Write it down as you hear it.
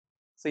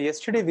So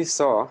yesterday we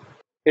saw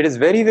it is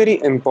very,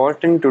 very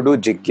important to do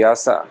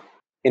jigyasa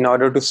in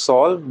order to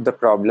solve the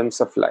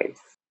problems of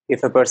life.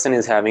 If a person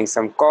is having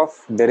some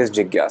cough, there is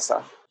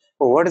jigyasa.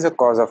 Oh, what is the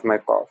cause of my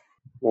cough?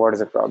 What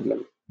is the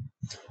problem?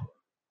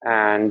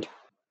 And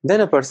then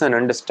a person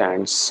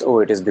understands, oh,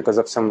 it is because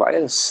of some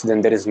virus.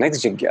 Then there is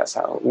next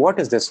jigyasa. What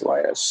is this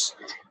virus?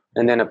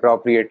 And then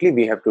appropriately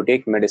we have to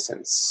take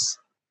medicines.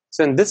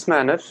 So in this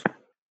manner,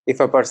 if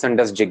a person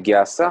does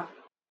jigyasa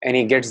and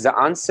he gets the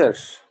answer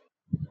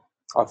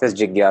of his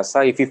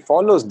jigyasa, if he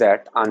follows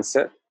that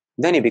answer,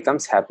 then he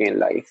becomes happy in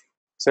life.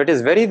 So it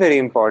is very, very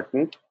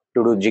important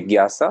to do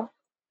jigyasa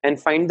and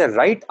find the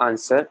right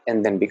answer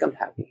and then become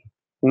happy.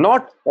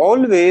 Not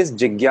always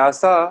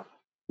jigyasa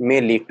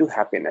may lead to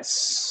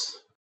happiness.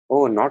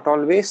 Oh, not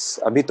always.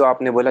 अभी तो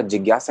आपने बोला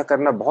जिज्ञासा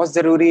करना बहुत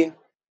जरूरी है.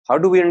 How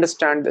do we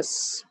understand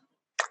this?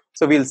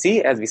 So we'll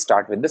see as we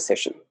start with the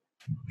session.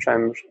 So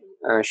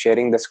I'm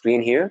sharing the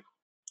screen here.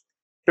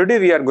 Today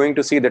we are going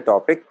to see the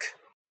topic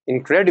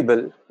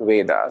Incredible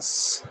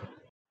Vedas.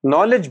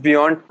 Knowledge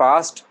beyond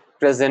past,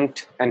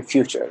 present, and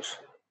future.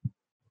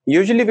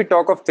 Usually we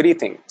talk of three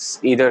things.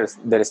 Either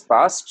there is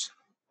past,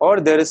 or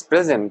there is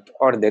present,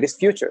 or there is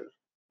future.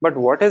 But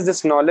what is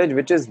this knowledge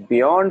which is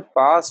beyond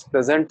past,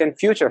 present, and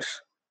future?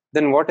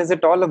 Then what is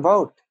it all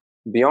about?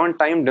 Beyond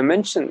time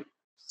dimension.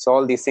 So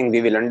all these things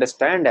we will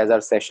understand as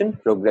our session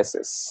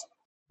progresses.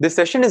 This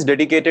session is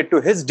dedicated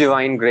to His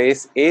Divine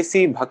Grace,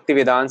 A.C.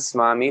 Bhaktivedanta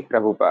Swami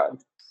Prabhupada.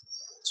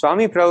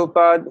 Swami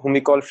Prabhupada, whom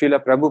we call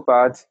Srila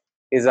Prabhupada,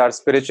 is our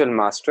spiritual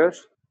master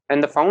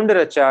and the founder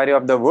Acharya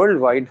of the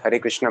worldwide Hare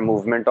Krishna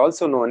movement,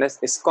 also known as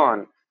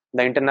ISKCON,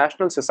 the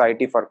International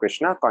Society for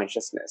Krishna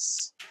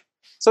Consciousness.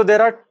 So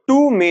there are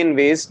two main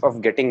ways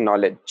of getting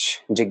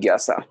knowledge,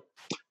 jigyasa.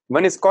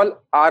 One is called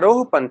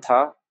Aroha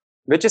Pantha,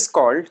 which is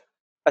called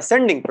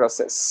ascending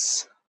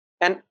process.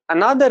 And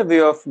another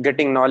way of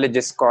getting knowledge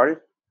is called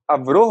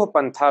Avroha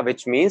Pantha,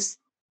 which means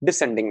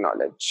descending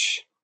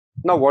knowledge.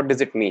 Now, what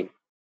does it mean?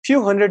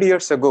 Few hundred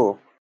years ago,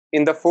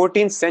 in the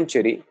 14th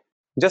century,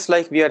 just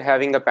like we are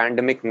having a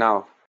pandemic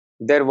now,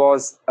 there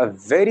was a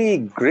very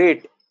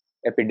great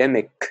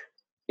epidemic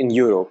in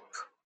Europe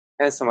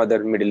and some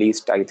other Middle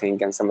East, I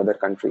think, and some other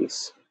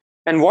countries.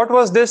 And what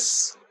was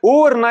this?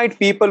 Overnight,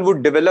 people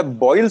would develop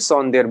boils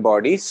on their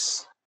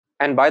bodies,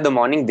 and by the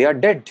morning, they are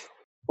dead.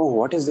 Oh,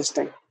 what is this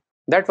thing?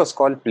 That was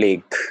called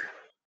plague.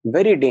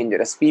 Very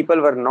dangerous.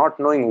 People were not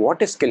knowing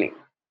what is killing,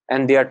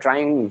 and they are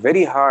trying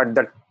very hard.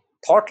 The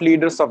thought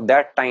leaders of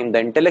that time, the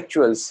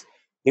intellectuals,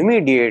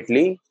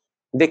 immediately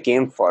they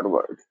came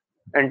forward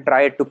and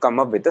tried to come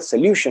up with a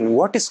solution.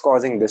 What is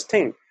causing this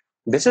thing?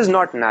 This is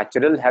not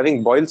natural.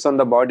 Having boils on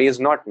the body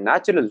is not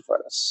natural for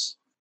us.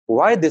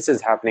 Why this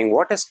is happening?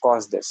 What has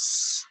caused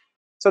this?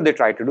 So they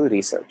tried to do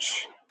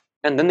research.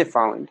 And then they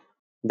found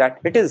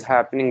that it is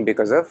happening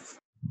because of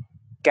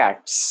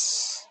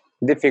cats.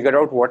 They figured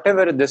out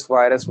whatever this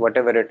virus,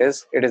 whatever it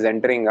is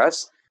entering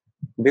us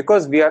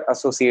because we are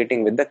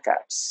associating with the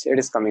cats. It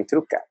is coming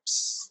through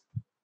cats.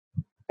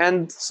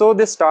 And so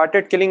they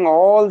started killing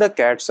all the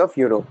cats of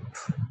Europe.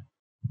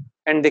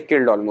 And they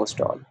killed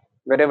almost all.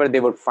 Wherever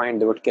they would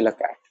find, they would kill a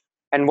cat.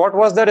 And what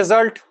was the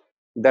result?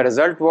 The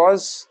result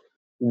was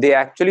they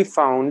actually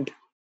found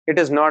it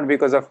is not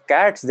because of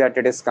cats that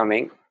it is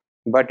coming,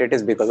 but it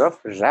is because of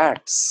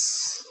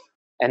rats.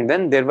 And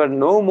then there were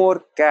no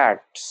more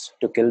cats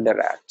to kill the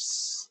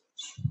rats.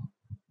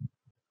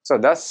 So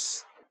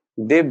thus,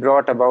 they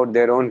brought about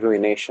their own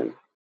ruination.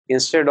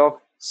 Instead of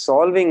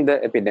solving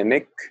the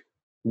epidemic,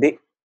 they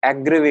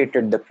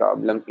aggravated the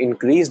problem,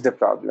 increased the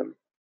problem.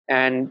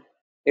 And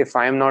if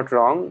I am not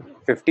wrong,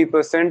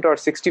 50% or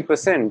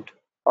 60%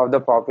 of the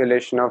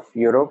population of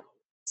Europe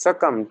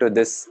succumbed to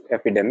this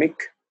epidemic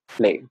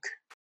plague.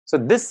 So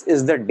this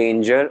is the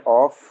danger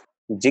of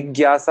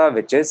jigyasa,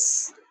 which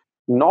is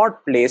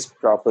not placed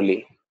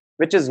properly,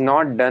 which is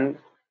not done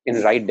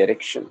in right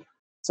direction.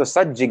 So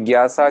such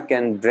jigyasa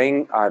can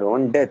bring our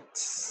own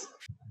deaths.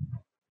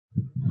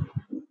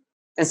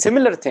 And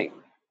similar thing,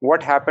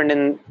 what happened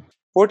in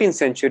 14th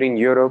century in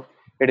Europe,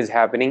 it is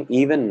happening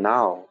even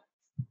now.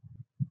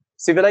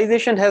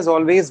 Civilization has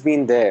always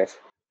been there.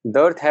 The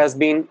earth has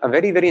been a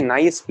very, very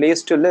nice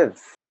place to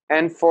live.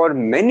 And for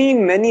many,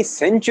 many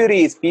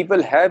centuries,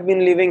 people have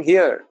been living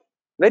here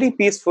very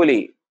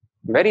peacefully,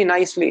 very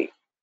nicely.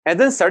 And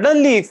then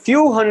suddenly,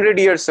 few hundred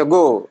years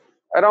ago,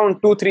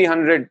 around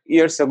 200-300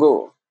 years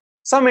ago,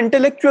 some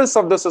intellectuals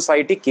of the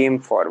society came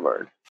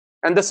forward.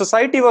 And the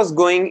society was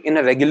going in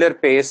a regular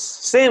pace,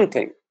 same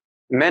thing.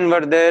 Men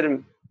were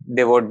there,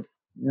 they would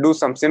do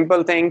some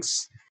simple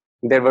things.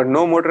 There were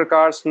no motor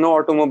cars, no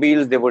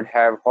automobiles. They would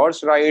have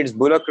horse rides,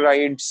 bullock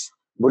rides,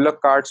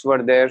 bullock carts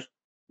were there.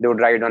 They would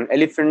ride on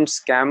elephants,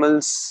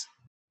 camels.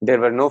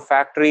 There were no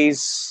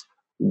factories.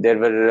 There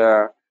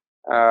were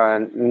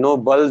no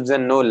bulbs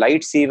and no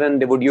lights even.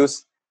 They would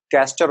use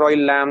castor oil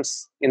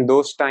lamps in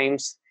those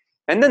times.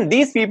 And then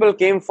these people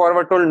came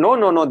forward, told,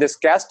 no, this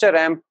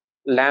castor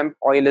lamp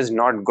oil is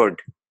not good.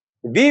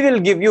 We will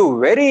give you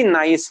very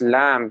nice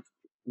lamp,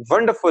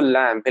 wonderful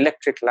lamp,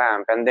 electric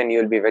lamp, and then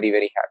you'll be very,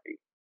 very happy.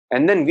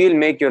 and then we'll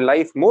make your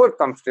life more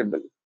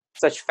comfortable.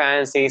 Such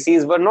fans,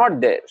 ACs were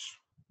not there.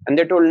 And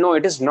they told, no,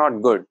 it is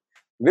not good.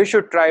 We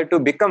should try to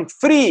become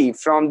free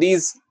from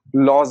these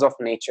laws of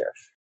nature.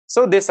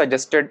 So they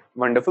suggested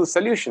wonderful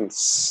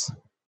solutions.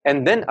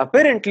 And then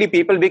apparently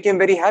people became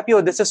very happy.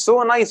 Oh, this is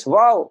so nice.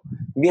 Wow.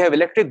 We have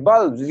electric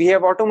bulbs, we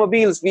have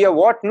automobiles, we have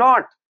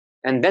whatnot.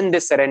 And then they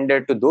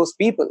surrendered to those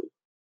people.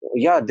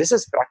 Yeah, this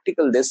is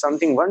practical. There's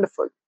something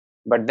wonderful.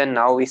 But then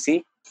now we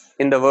see,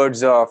 in the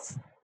words of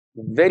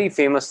very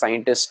famous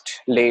scientist,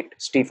 late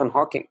Stephen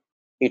Hawking,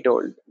 he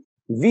told,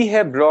 we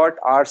have brought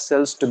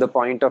ourselves to the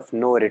point of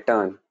no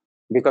return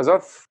because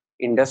of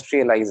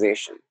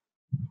industrialization.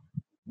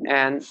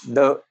 And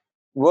the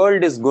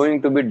world is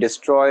going to be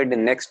destroyed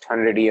in next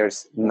 100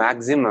 years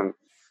maximum.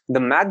 The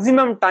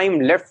maximum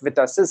time left with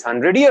us is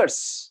 100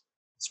 years.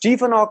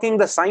 Stephen Hawking,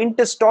 the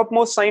scientist,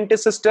 topmost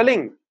scientist, is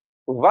telling.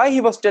 Why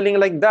he was telling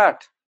like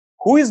that?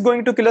 Who is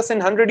going to kill us in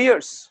 100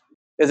 years?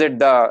 Is it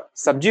the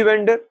sabji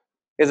vendor?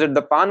 Is it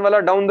the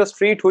panwala down the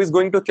street who is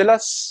going to kill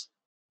us?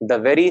 The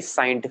very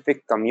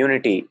scientific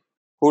community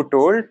who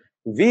told,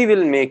 we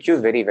will make you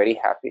very, very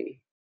happy.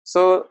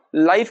 So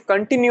life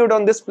continued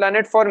on this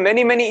planet for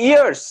many, many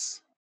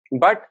years.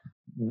 But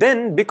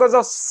then, because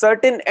of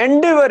certain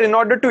endeavor in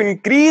order to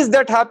increase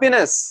that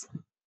happiness,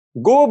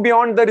 go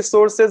beyond the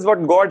resources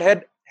what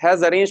God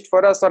has arranged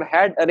for us or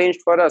had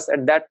arranged for us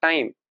at that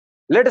time.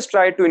 Let us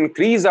try to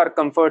increase our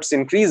comforts,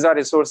 increase our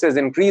resources,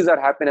 increase our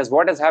happiness.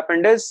 What has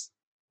happened is,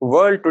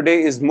 world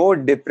today is more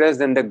depressed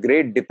than the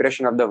Great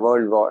Depression of the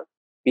World War,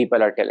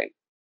 people are telling.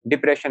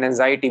 Depression,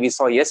 anxiety, we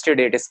saw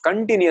yesterday, it is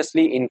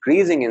continuously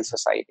increasing in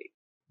society.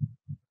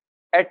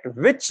 At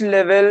which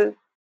level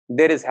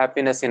there is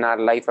happiness in our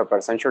life, a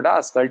person should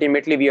ask.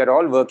 Ultimately, we are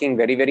all working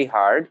very, very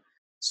hard.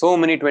 So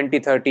many 20,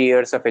 30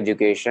 years of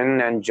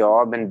education and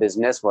job and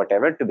business,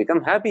 whatever, to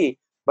become happy.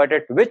 But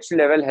at which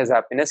level has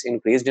happiness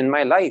increased in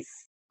my life?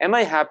 Am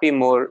I happy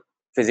more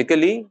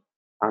physically?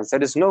 Answer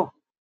is no.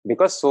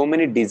 Because so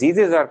many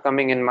diseases are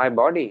coming in my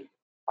body.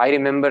 I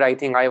remember, I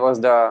think I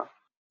was the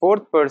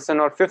fourth person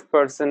or fifth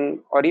person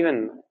or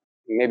even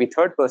maybe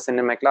third person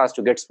in my class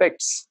to get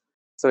specs.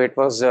 So it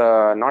was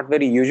not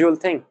very usual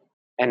thing.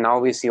 And now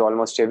we see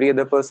almost every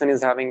other person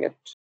is having it.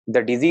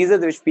 The diseases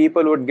which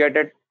people would get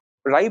at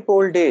ripe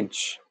old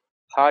age,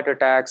 heart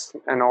attacks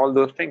and all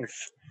those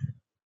things,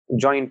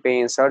 joint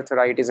pains,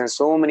 arthritis, and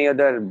so many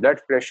other,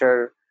 blood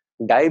pressure,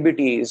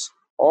 diabetes,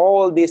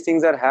 all these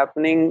things are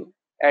happening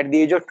at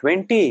the age of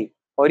 20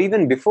 or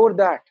even before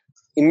that.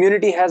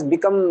 Immunity has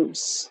become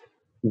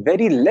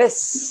very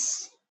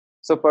less.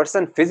 So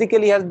person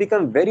physically has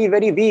become very,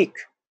 very weak.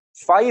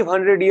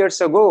 500 years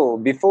ago,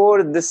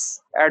 before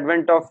this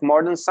advent of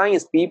modern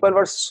science, people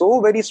were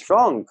so very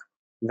strong.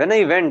 When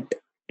I went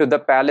to the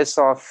palace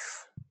of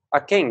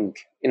a king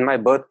in my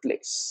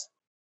birthplace,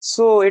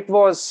 so it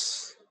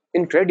was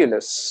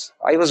incredulous.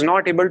 I was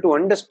not able to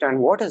understand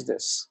what is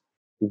this.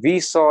 We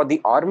saw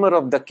the armor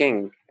of the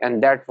king,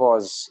 and that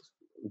was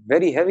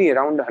very heavy,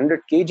 around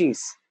 100 kgs,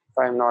 if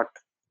I am not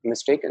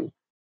mistaken.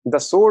 The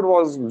sword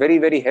was very,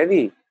 very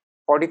heavy,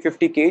 40,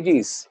 50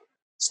 kgs.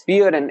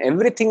 Spear and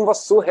everything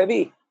was so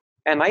heavy.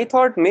 And I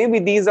thought maybe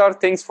these are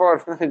things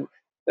for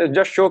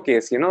just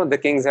showcase. You know, the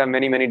kings have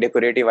many, many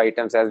decorative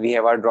items as we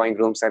have our drawing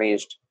rooms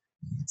arranged.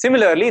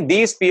 Similarly,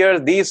 these spears,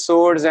 these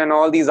swords, and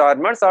all these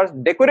armors are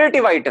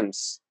decorative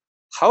items.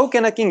 How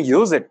can a king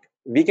use it?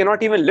 We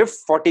cannot even lift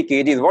 40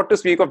 kgs. What to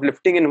speak of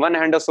lifting in one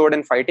hand a sword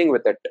and fighting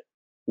with it?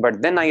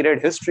 But then I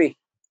read history,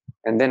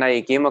 and then I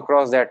came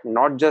across that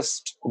not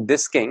just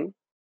this king,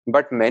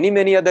 but many,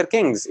 many other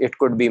kings. It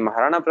could be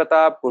Maharana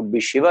Pratap, could be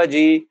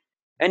Shivaji,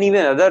 and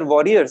even other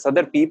warriors,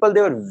 other people.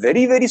 They were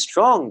very, very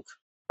strong.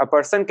 A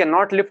person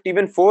cannot lift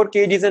even 4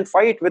 kgs and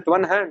fight with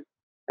one hand.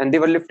 And they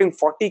were lifting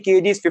 40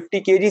 kgs,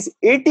 50 kgs,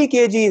 80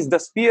 kgs. The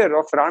spear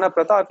of Rana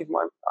Pratap, if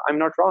I'm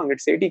not wrong,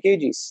 it's 80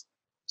 kgs.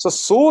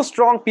 So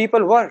strong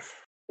people were.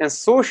 And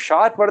so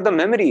sharp were the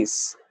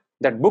memories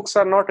that books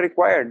are not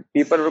required.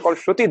 People were called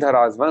Shruti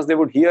Dharas. Once they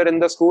would hear in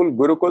the school,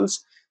 Gurukuls,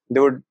 they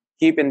would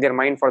keep in their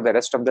mind for the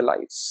rest of their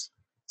lives.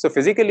 So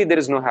physically, there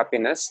is no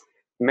happiness.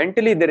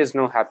 Mentally, there is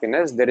no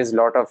happiness. There is a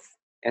lot of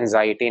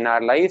anxiety in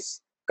our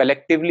lives,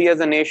 collectively as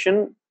a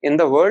nation, in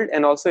the world,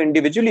 and also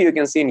individually, you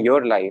can see in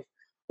your life.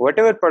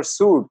 Whatever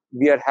pursuit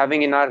we are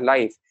having in our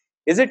life,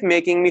 is it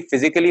making me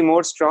physically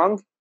more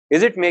strong?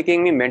 Is it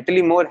making me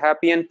mentally more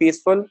happy and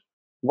peaceful?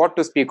 What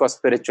to speak of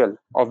spiritual,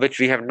 of which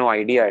we have no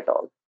idea at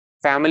all.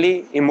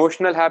 Family,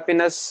 emotional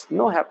happiness,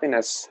 no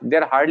happiness.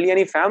 There are hardly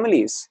any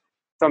families.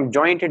 From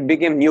joint, it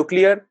became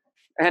nuclear,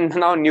 and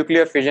now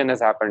nuclear fission has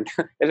happened.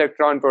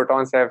 Electron,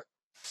 protons have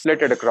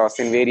flitted across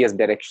in various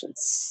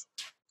directions.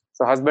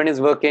 So husband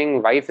is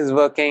working, wife is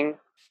working,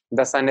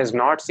 the son is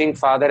not seeing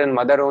father and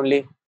mother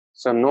only.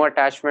 So no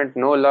attachment,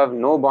 no love,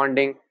 no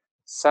bonding.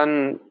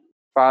 Son,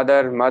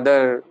 father,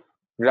 mother,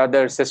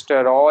 brother,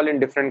 sister, all in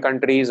different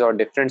countries or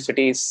different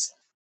cities.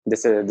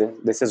 This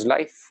is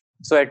life.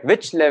 So at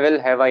which level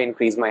have I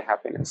increased my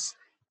happiness?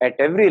 At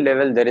every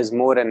level, there is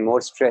more and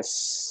more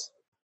stress.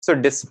 So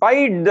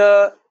despite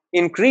the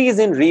increase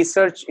in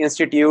research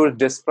institutes,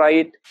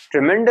 despite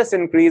tremendous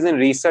increase in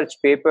research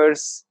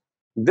papers,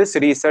 this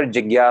research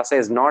jigyasa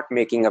is not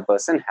making a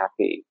person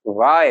happy.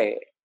 Why?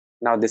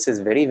 Now, this is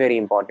very, very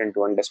important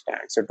to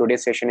understand. So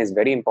today's session is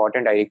very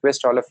important. I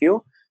request all of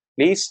you,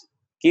 please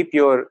keep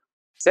your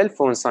cell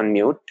phones on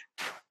mute.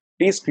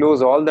 Please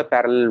close all the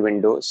parallel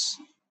windows.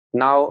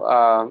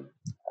 Now,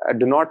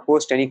 do not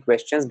post any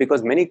questions,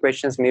 because many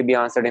questions may be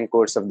answered in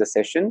course of the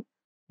session.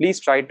 Please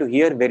try to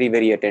hear very,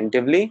 very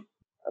attentively.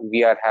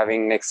 We are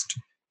having next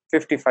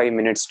 55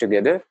 minutes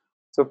together.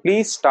 So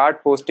please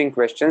start posting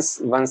questions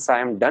once I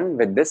am done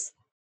with this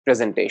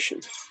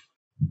presentation.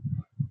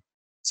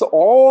 So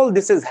all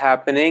this is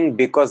happening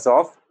because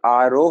of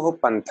Aroha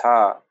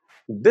Pantha,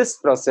 this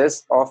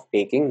process of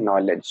taking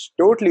knowledge,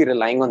 totally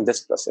relying on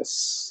this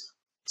process.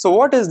 So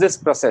what is this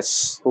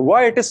process?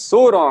 Why it is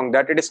so wrong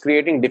that it is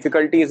creating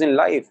difficulties in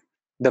life?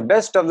 The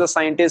best of the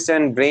scientists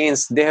and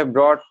brains, they have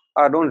brought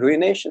our own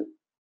ruination.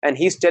 And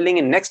he's telling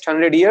in next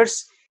 100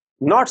 years,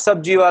 not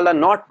Sabjiwala,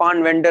 not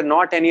pan vendor,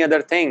 not any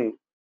other thing.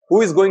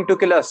 Who is going to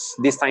kill us?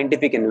 These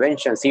scientific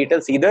inventions. He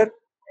tells either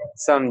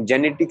some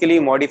genetically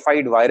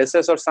modified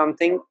viruses or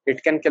something,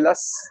 it can kill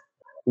us.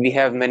 We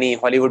have many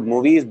Hollywood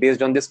movies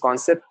based on this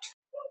concept.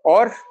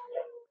 Or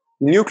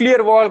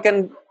nuclear war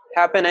can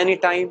happen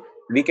anytime.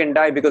 We can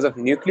die because of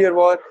nuclear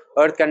war.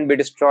 Earth can be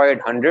destroyed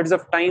hundreds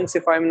of times,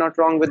 if I'm not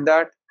wrong with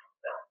that.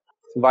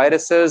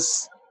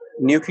 Viruses,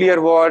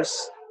 nuclear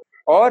wars,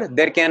 or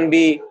there can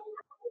be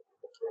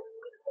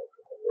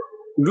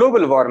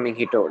global warming,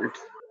 he told.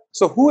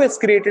 So who has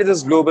created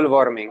this global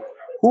warming?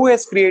 Who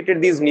has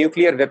created these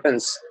nuclear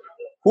weapons?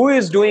 Who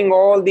is doing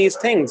all these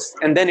things?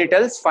 And then it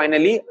tells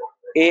finally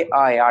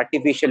AI,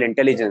 artificial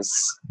intelligence.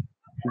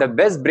 The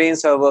best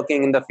brains are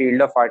working in the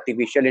field of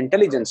artificial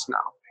intelligence now.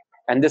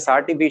 And this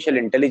artificial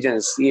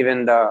intelligence,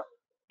 even the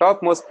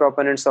topmost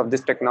proponents of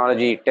this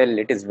technology tell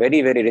it is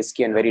very, very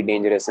risky and very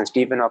dangerous. And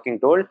Stephen Hawking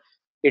told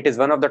it is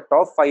one of the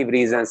top 5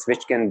 reasons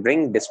which can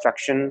bring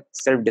destruction,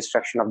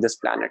 self-destruction of this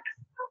planet.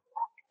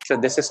 So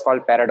this is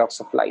called paradox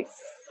of life.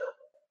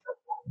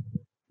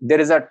 There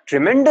is a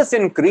tremendous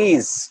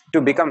increase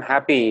to become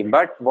happy,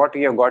 but what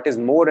we have got is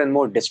more and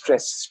more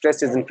distress.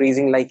 Stress is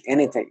increasing like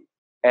anything.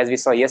 As we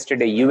saw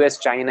yesterday, US,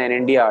 China, and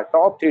India are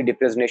top 3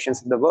 depressed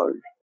nations in the world.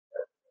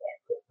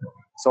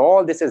 So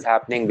all this is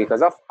happening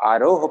because of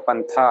Aroha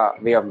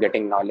Pantha way of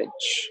getting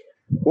knowledge.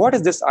 What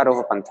is this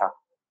Aroha Pantha?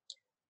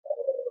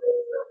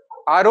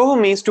 Aroha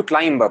means to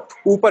climb up,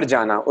 ऊपर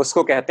जाना,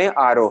 उसको कहते हैं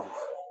आरोह.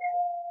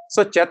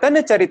 So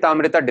Chaitanya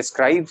Charitamrita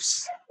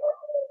describes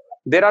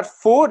there are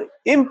 4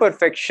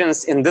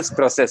 imperfections in this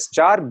process.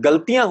 4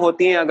 गलतियां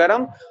होती हैं अगर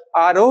हम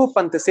आरोह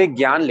पंथ से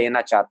ज्ञान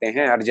लेना चाहते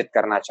हैं, अर्जित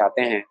करना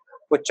चाहते हैं.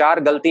 वो 4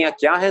 गलतियां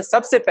क्या हैं?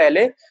 सबसे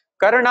पहले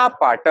करना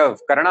पाटव.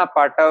 करना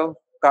पाटव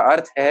का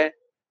अर्थ है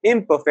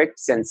imperfect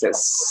senses.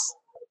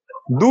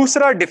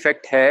 दूसरा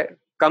डिफेक्ट है,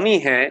 कमी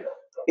है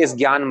इस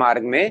ज्ञान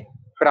मार्ग में,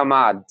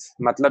 प्रमाद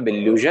मतलब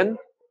illusion.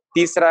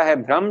 तीसरा है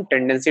भ्रम,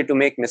 टेंडेंसी टू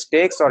मेक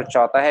मिस्टेक्स. और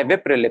चौथा है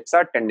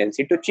विप्रलिप्सा,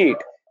 टेंडेंसी टू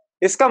चीट.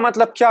 इसका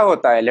मतलब क्या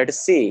होता है? Let's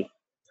see.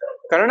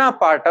 करना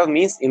पाटव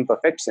means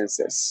imperfect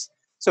senses.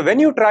 So when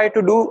you try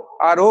to do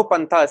Aroha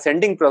Pantha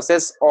ascending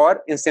process,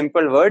 or in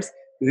simple words,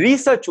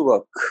 research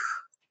work.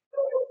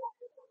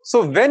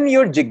 So when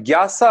your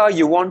jigyasa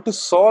you want to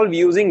solve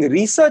using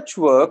research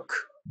work,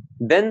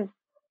 then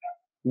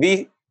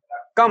we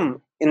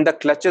come in the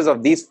clutches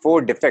of these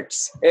 4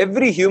 defects.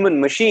 Every human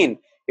machine,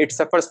 it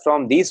suffers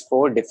from these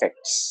 4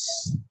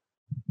 defects.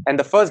 And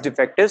the first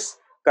defect is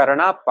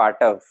karana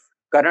patav.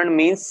 Karan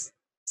means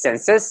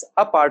senses,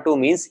 apatu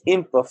means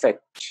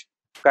imperfect.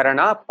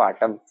 Karana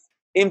patav,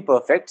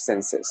 imperfect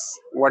senses.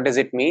 What does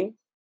it mean?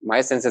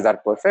 My senses are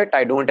perfect,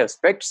 I don't have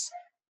specs.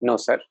 No,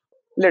 sir.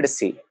 Let us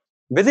see.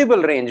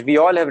 Visible range, we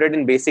all have read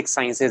in basic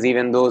sciences,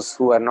 even those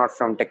who are not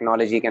from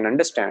technology can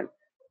understand.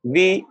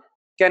 We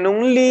can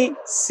only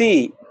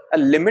see a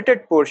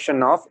limited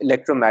portion of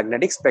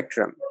electromagnetic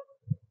spectrum.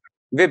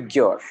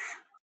 Vibgyor.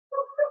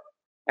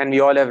 And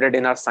we all have read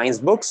in our science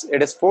books,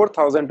 it is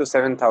 4,000 to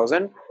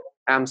 7,000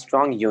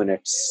 Armstrong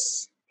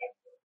units.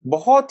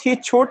 बहुत ही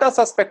छोटा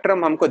सा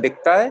spectrum हमको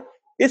दिखता है.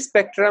 इस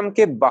spectrum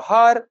के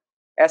बाहर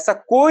ऐसा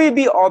कोई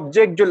भी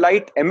ऑब्जेक्ट जो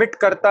लाइट एमिट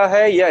करता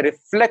है या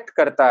रिफ्लेक्ट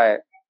करता है,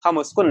 हम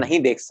उसको नहीं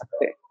देख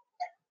सकते.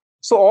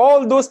 So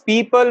all those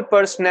people,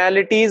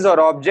 personalities or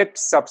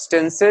objects,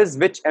 substances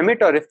which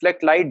emit or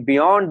reflect light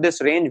beyond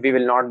this range, we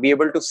will not be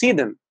able to see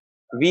them.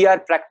 We are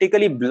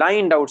practically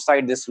blind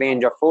outside this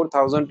range of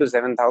 4,000 to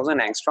 7,000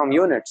 angstrom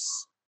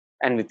units.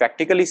 And we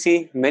practically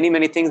see many,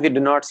 many things we do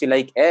not see,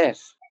 like air.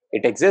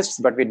 It exists,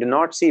 but we do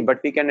not see, but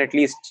we can at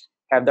least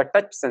have the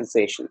touch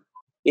sensation.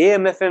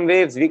 AM, FM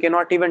waves, we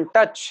cannot even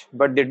touch,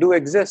 but they do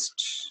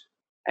exist.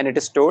 And it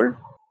is told,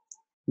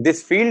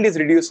 this field is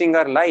reducing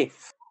our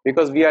life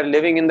because we are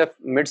living in the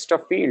midst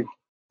of field.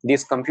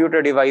 These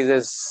computer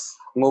devices,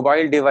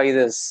 mobile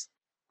devices,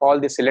 all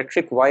this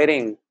electric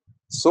wiring,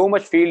 so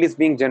much field is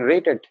being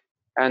generated,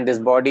 and this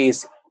body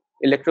is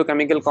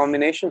electrochemical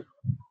combination.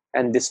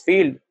 And this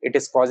field, it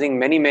is causing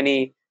many,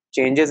 many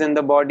changes in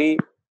the body,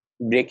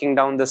 breaking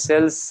down the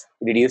cells,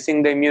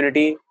 reducing the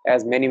immunity,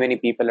 as many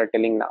people are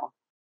telling now.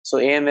 So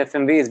AM,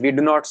 FM waves we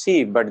do not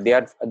see, but they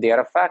are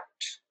a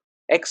fact.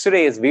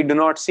 X-rays we do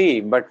not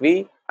see, but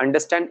we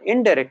understand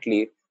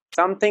indirectly.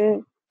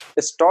 Something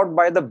is taught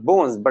by the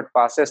bones but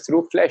passes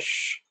through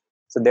flesh.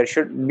 So there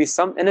should be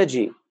some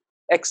energy.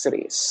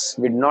 X-rays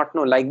we do not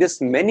know. Like this,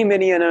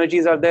 many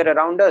energies are there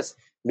around us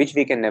which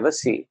we can never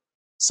see.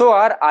 So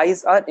our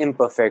eyes are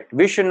imperfect.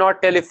 We should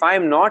not tell if I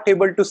am not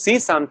able to see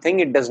something,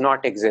 it does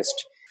not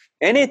exist.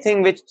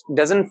 Anything which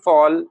doesn't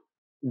fall,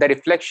 the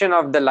reflection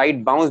of the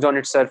light bounced on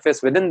its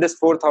surface within this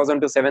 4,000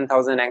 to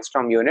 7,000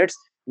 angstrom units,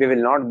 we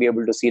will not be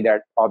able to see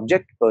that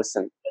object,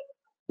 person.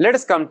 Let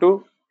us come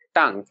to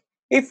tongue.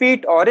 If we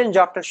eat orange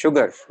after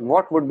sugar,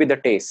 what would be the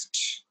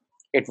taste?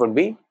 It would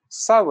be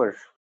sour.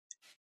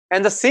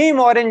 And the same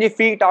orange if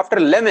we eat after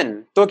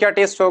lemon, तो क्या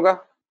taste होगा?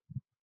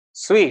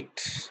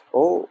 Sweet.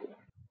 Oh,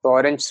 तो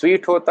orange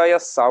sweet होता है या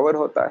sour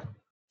होता है?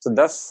 So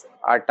thus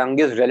our tongue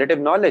is relative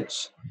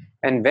knowledge.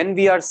 And when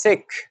we are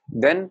sick,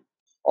 then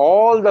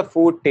all the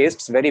food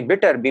tastes very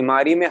bitter.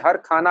 बीमारी में हर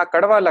खाना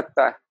कड़वा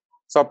लगता है.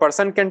 So a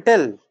person can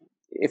tell,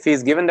 if he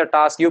is given the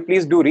task, you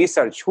please do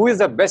research. Who is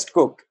the best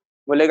cook?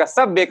 बोलेगा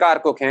सब बेकार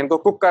cook हैं, इनको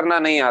कुक करना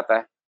नहीं आता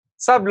है.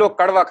 सब लोग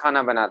कड़वा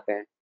खाना बनाते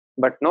हैं.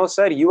 But no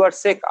sir, you are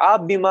sick.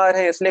 आप बीमार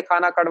हैं इसलिए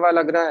खाना कड़वा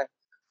लग रहा है.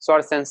 So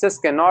our senses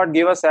cannot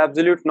give us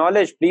absolute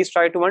knowledge. Please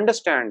try to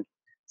understand.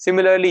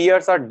 Similarly,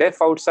 ears are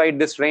deaf outside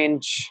this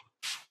range.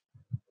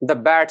 The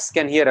bats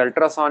can hear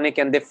ultrasonic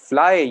and they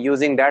fly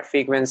using that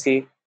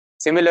frequency.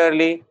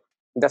 Similarly,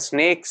 the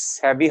snakes,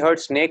 have we heard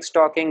snakes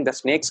talking? The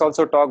snakes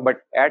also talk,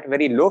 but at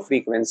very low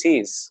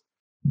frequencies.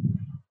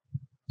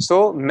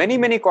 So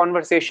many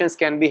conversations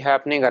can be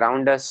happening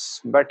around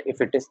us, but if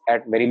it is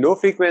at very low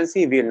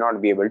frequency, we will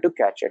not be able to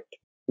catch it.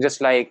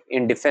 Just like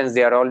in defense,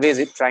 they are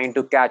always trying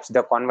to catch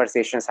the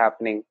conversations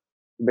happening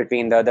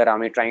between the other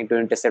army, trying to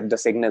intercept the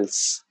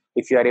signals.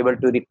 If you are able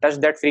to touch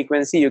that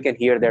frequency, you can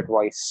hear that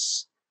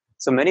voice.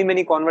 So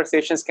many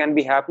conversations can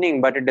be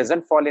happening, but it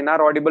doesn't fall in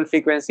our audible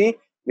frequency.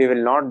 We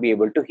will not be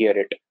able to hear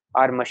it.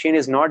 Our machine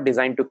is not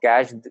designed to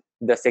catch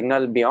the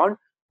signal beyond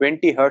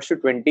 20 hertz to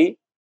 20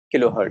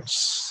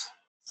 kilohertz,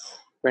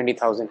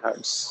 20,000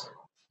 hertz.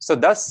 So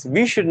thus,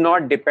 we should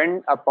not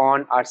depend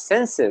upon our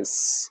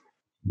senses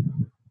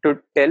to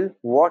tell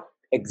what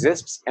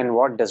exists and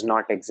what does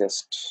not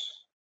exist.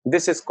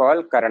 This is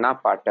called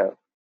Karana Pata.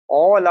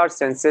 All our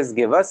senses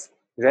give us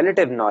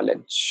relative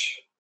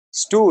knowledge.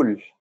 Stool,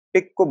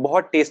 pig को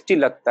बहुत tasty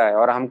लगता है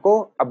और हमको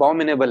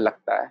अबॉमिनेबल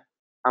लगता है,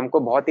 हमको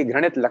बहुत ही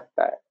घृणित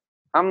लगता है.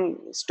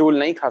 हम स्टूल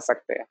नहीं खा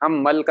सकते, हम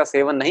मल का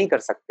सेवन नहीं कर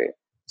सकते.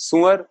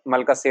 सुअर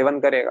मल का सेवन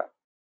करेगा,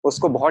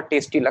 उसको बहुत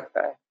टेस्टी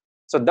लगता है.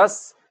 So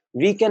thus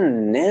we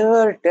can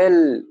never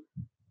tell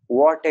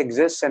what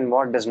exists and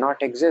what does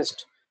not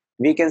exist.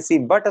 We can see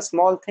but a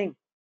small thing.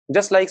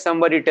 Just like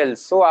somebody tells,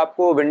 so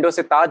आपको विंडो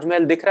से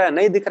ताजमहल दिख रहा है?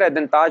 नहीं दिख रहा है,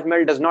 then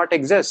Taj Mahal does not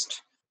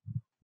exist.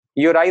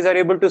 Your eyes are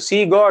able to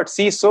see God,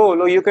 see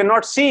soul. Oh, you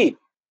cannot see.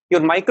 Your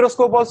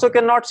microscope also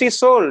cannot see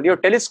soul. Your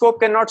telescope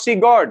cannot see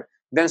God.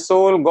 Then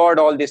soul, God,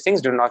 all these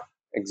things do not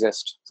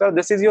exist. So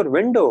this is your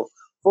window,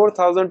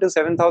 4,000 to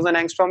 7,000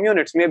 angstrom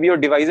units. Maybe your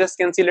devices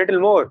can see little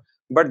more,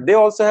 but they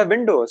also have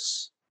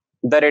windows.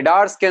 The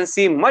radars can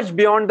see much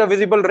beyond the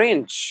visible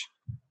range.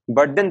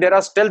 But then there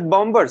are stealth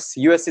bombers.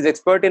 US is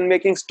expert in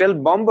making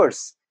stealth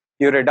bombers.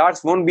 Your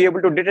radars won't be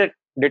able to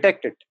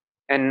detect it.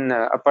 And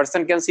a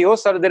person can see, oh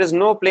sir, there is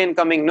no plane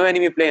coming, no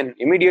enemy plane.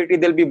 Immediately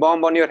there'll be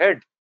bomb on your head.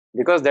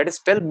 Because that is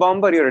stealth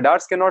bomber. Your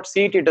radars cannot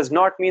see it. It does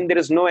not mean there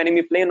is no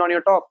enemy plane on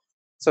your top.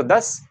 So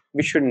thus,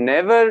 we should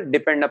never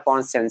depend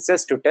upon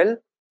senses to tell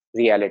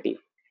reality.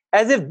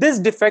 As if this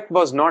defect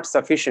was not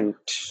sufficient,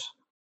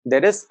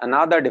 there is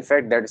another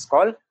defect that is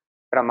called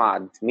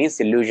pramad, means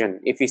illusion.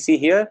 If you see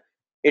here,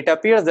 it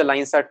appears the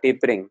lines are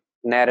tapering,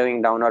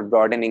 narrowing down or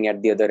broadening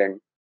at the other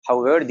end.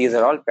 However, these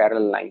are all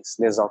parallel lines.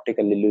 There's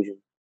optical illusion.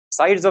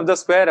 Sides of the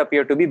square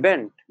appear to be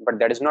bent, but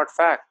that is not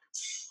fact.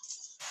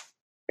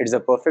 It's a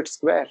perfect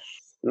square.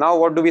 Now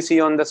what do we see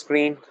on the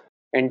screen?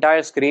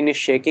 Entire screen is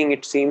shaking,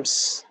 it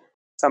seems.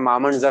 Some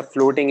almonds are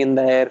floating in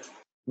the air.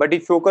 But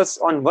if you focus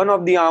on one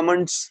of the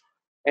almonds,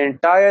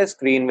 entire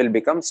screen will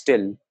become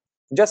still.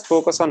 Just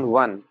focus on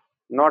one,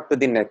 not to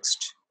the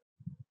next.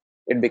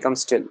 It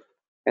becomes still.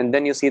 And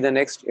then you see the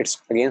next, it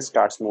again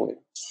starts moving.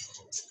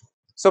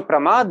 So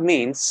pramad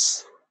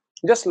means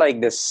just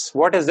like this.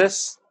 What is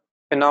this?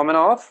 Phenomena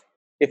of,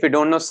 if you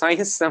don't know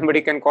science,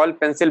 somebody can call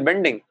pencil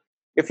bending.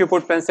 If you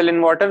put pencil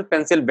in water,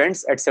 pencil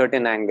bends at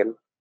certain angle.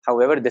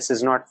 However, this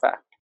is not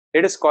fact.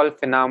 It is called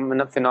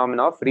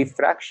phenomena of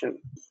refraction.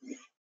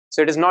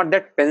 So it is not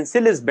that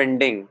pencil is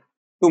bending.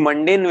 To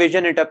mundane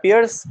vision, it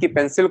appears कि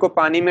pencil को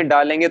पानी में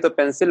डालेंगे तो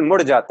pencil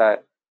मुड़ जाता है.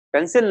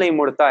 Pencil नहीं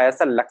मुड़ता है,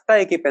 ऐसा लगता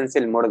है कि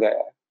pencil मुड़ गया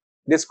है.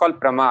 This is called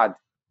pramad.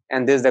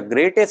 And this is the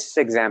greatest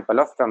example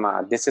of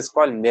pramad. This is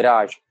called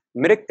mirage,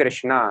 mrik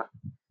trishna.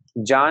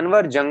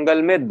 जानवर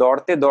जंगल में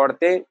दौड़ते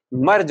दौड़ते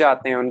मर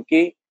जाते हैं,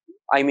 उनकी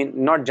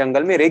नॉट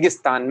जंगल में,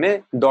 रेगिस्तान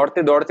में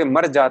दौड़ते दौड़ते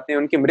मर जाते हैं,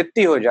 उनकी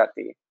मृत्यु हो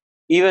जाती है.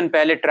 इवन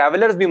पहले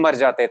ट्रैवलर्स भी मर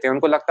जाते थे,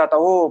 उनको लगता था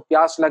वो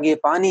प्यास लगी है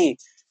पानी,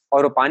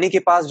 और वो पानी के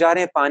पास जा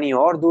रहे हैं, पानी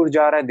और दूर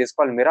जा रहा है, this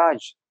called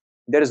Miraj.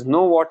 There is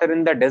no water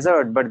in the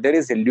desert, but there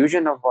is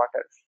illusion of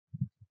water.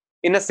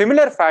 In a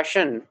similar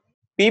fashion,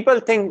 people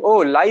think, oh,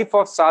 life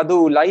of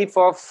sadhu, life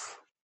of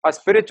a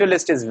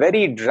spiritualist is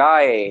very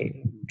dry,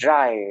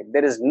 dry.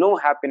 There is no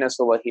happiness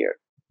over here.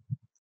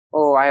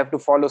 Oh, I have to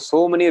follow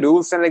so many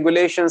rules and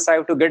regulations. I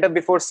have to get up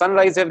before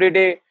sunrise every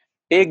day,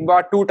 take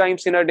bath 2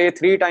 times in a day,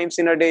 3 times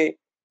in a day,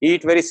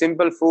 eat very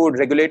simple food,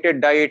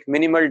 regulated diet,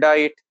 minimal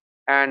diet,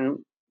 and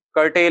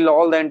curtail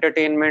all the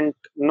entertainment.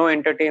 No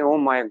entertain. Oh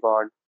my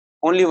God.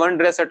 Only one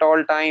dress at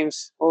all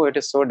times. Oh, it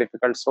is so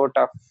difficult, so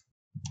tough.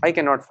 I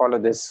cannot follow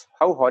this.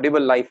 How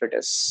horrible life it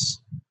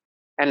is.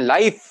 And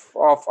life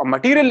of a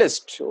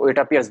materialist, oh, it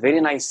appears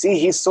very nice. See,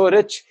 he's so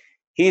rich.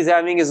 He's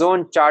having his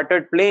own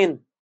chartered plane,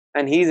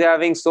 and he's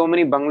having so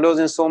many bungalows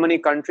in so many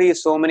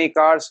countries, so many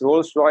cars,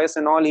 Rolls Royce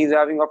and all he's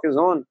having of his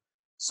own.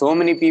 So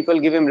many people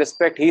give him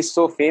respect. He's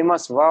so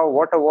famous. Wow,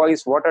 what a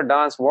voice, what a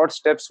dance, what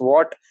steps,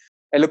 what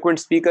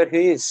eloquent speaker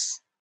he is.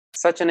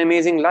 Such an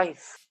amazing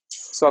life.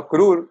 So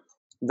Akrur,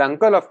 the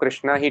uncle of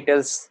Krishna, he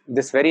tells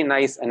this very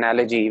nice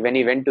analogy when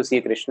he went to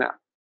see Krishna.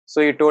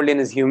 So he told in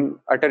his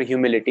utter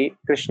humility,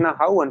 Krishna,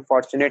 how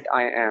unfortunate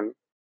I am.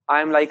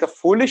 I am like a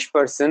foolish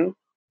person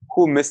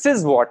who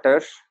misses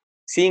water,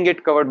 seeing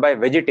it covered by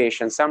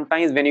vegetation.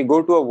 Sometimes when you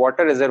go to a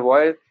water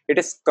reservoir, it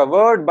is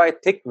covered by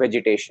thick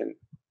vegetation.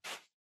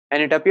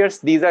 And it appears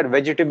these are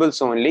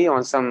vegetables only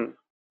on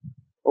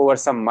over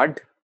some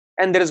mud.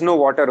 And there is no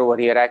water over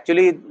here.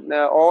 Actually,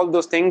 all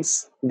those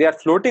things, they are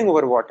floating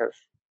over water.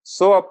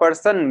 So a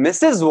person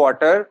misses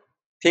water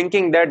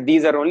thinking that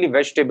these are only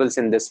vegetables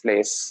in this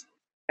place.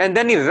 And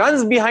then he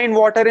runs behind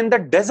water in the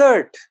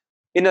desert.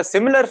 In a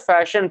similar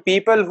fashion,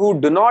 people who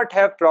do not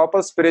have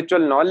proper spiritual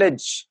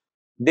knowledge,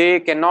 they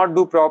cannot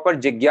do proper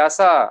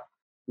jigyasa.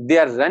 They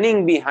are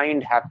running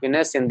behind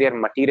happiness in their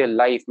material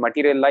life.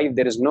 Material life,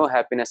 there is no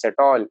happiness at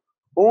all.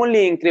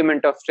 Only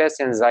increment of stress,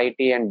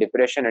 anxiety, and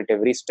depression at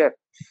every step.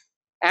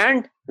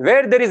 And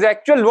where there is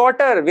actual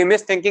water, we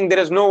miss thinking there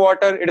is no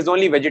water, it is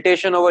only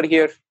vegetation over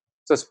here.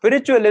 So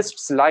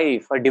spiritualist's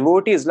life, a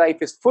devotee's life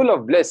is full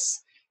of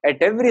bliss.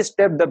 At every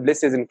step, the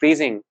bliss is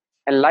increasing.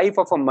 And life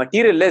of a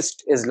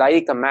materialist is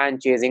like a man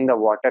chasing the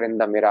water in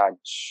the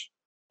mirage.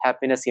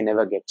 Happiness he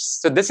never gets.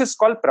 So this is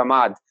called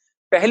pramad.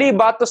 पहली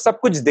बात तो सब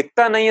कुछ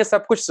दिखता नहीं है,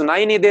 सब कुछ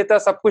सुनाई नहीं देता,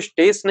 सब कुछ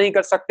टेस्ट नहीं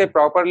कर सकते,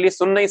 प्रॉपरली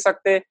सुन नहीं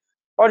सकते,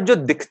 और जो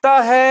दिखता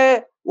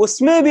है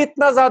उसमें भी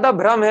इतना ज्यादा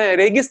भ्रम है.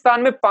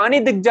 रेगिस्तान में पानी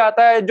दिख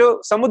जाता है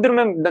जो समुद्र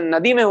में,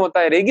 नदी में होता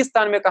है,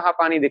 रेगिस्तान में कहाँ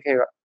पानी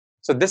दिखेगा.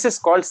 So this is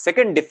called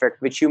second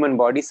defect which human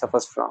body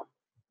suffers from.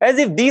 As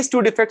if these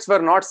two defects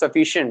were not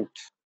sufficient,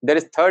 there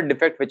is third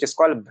defect which is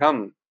called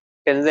bhram,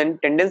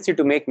 tendency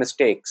to make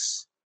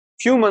mistakes.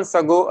 Few months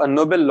ago, a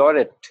Nobel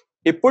laureate,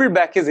 he pulled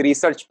back his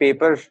research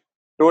paper,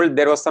 told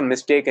there was some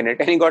mistake in it,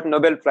 and he got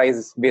Nobel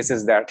Prize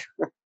basis that.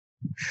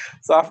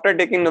 So after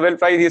taking Nobel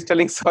Prize, he's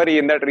telling, sorry,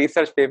 in that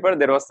research paper,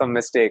 there was some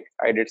mistake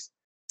I did.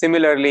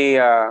 Similarly,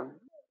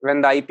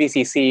 when the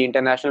IPCC,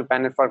 International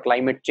Panel for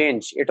Climate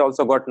Change, it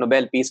also got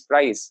Nobel Peace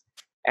Prize.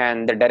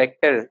 And the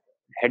director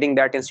heading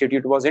that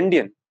institute was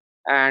Indian.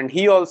 And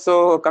he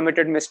also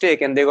committed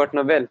mistake and they got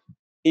Nobel.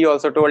 He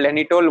also told, and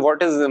he told,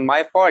 what is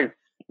my fault?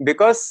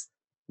 Because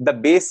the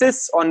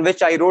basis on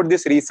which I wrote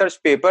this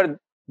research paper,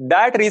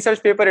 that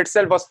research paper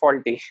itself was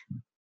faulty.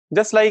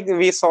 Just like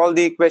we solve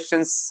the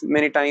questions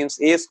many times,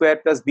 a square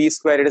plus b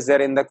square, it is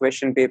there in the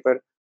question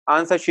paper.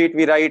 Answer sheet,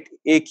 we write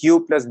a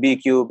cube plus b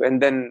cube,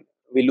 and then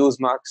we lose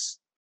marks.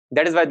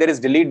 That is why there is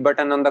delete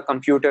button on the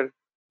computer,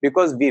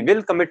 because we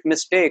will commit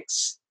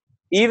mistakes.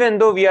 Even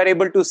though we are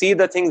able to see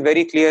the things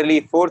very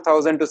clearly,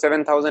 4,000 to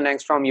 7,000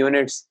 angstrom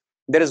units,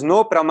 there is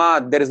no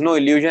pramad, there is no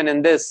illusion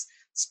in this.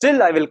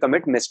 Still, I will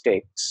commit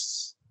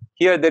mistakes.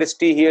 Here there is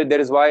T, here there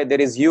is Y,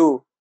 there is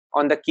U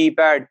on the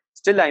keypad.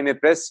 Still, I may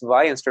press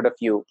Y instead of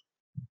U.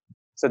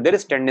 So there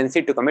is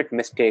tendency to commit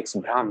mistakes.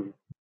 Brahm.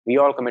 We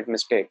all commit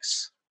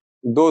mistakes.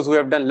 Those who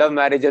have done love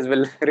marriages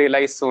will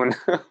realize soon.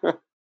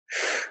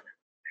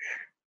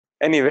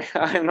 Anyway,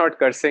 I am not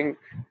cursing.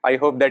 I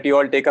hope that you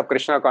all take up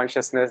Krishna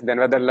consciousness. Then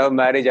whether love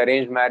marriage,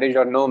 arranged marriage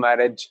or no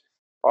marriage,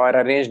 or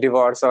arranged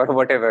divorce or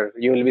whatever,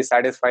 you will be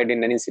satisfied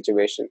in any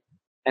situation.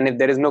 And if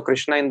there is no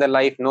Krishna in the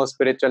life, no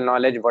spiritual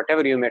knowledge,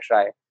 whatever you may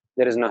try,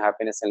 there is no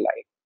happiness in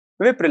life.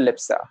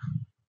 Vipralipsa.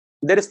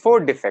 There is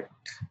fourth defect.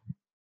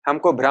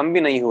 हमको भ्रम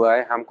भी नहीं हुआ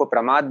है, हमको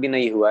प्रमाद भी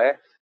नहीं हुआ है,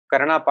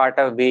 करना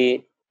पाठव भी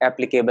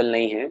एप्लीकेबल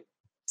नहीं है,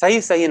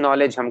 सही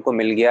नॉलेज हमको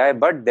मिल गया है,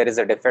 but there is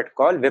a defect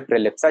called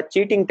विप्रलिप्सा,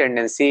 cheating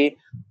tendency.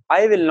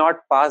 I will not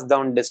pass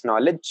down this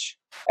knowledge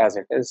as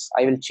it is,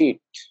 I will cheat,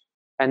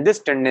 and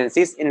this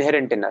tendency is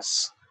inherent in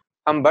अस.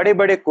 हम बड़े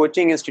बड़े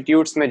कोचिंग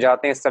इंस्टीट्यूट्स में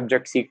जाते हैं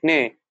सब्जेक्ट सीखने,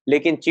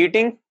 लेकिन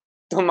चीटिंग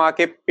तो माँ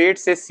के पेट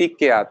से सीख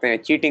के आते हैं.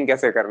 चीटिंग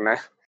कैसे करना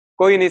है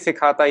कोई नहीं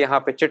सिखाता, यहाँ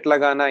पे चिट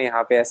लगाना,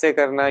 यहाँ पे ऐसे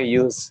करना,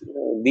 use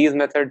these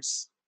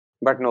methods,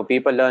 but no,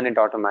 people learn it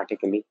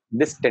automatically.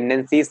 This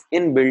tendency is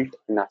inbuilt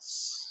in us,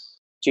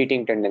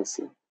 cheating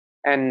tendency.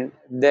 And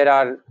there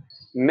are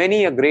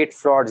many great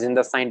frauds in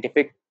the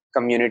scientific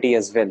community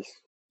as well.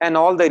 And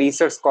all the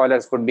research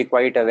scholars would be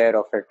quite aware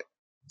of it.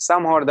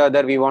 Somehow or the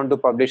other, we want to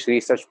publish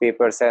research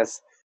papers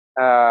as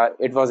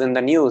it was in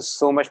the news.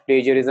 So much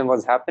plagiarism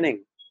was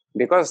happening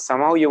because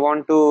somehow you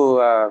want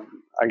to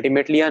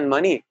ultimately earn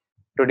money.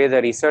 Today,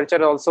 the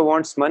researcher also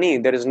wants money.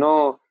 There is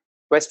no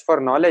quest for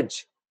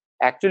knowledge.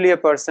 Actually, a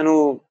person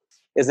who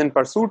is in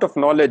pursuit of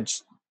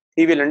knowledge,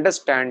 he will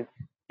understand,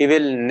 he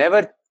will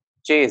never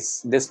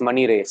chase this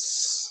money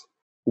race.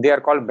 They are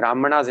called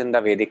Brahmanas in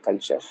the Vedic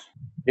culture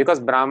because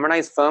Brahmana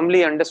is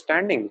firmly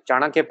understanding.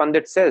 Chanakya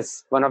Pandit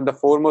says, one of the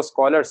foremost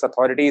scholars,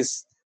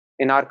 authorities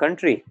in our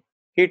country,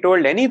 he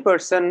told any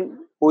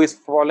person who is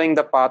following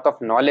the path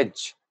of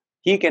knowledge,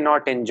 he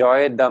cannot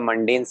enjoy the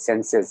mundane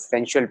senses,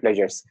 sensual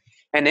pleasures.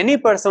 And any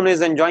person who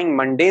is enjoying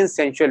mundane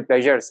sensual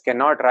pleasures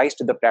cannot rise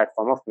to the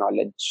platform of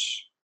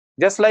knowledge.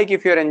 Just like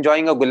if you're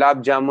enjoying a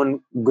gulab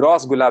jamun,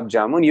 gross gulab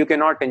jamun, you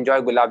cannot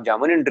enjoy gulab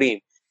jamun in dream.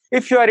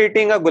 If you are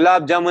eating a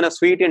gulab jamun, a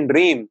sweet in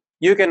dream,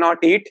 you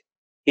cannot eat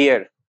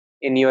here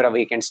in your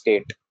awakened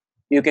state.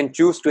 You can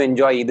choose to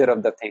enjoy either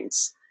of the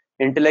things.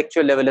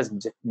 Intellectual level is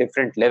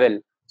different level.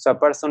 So a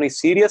person who is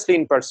seriously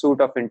in pursuit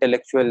of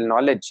intellectual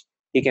knowledge,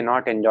 he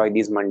cannot enjoy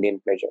these mundane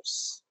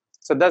pleasures.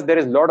 So thus there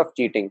is a lot of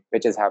cheating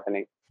which is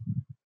happening.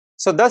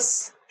 So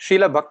thus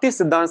Srila Bhakti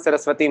Siddhanta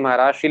Saraswati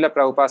Maharaj, Srila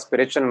Prabhupada's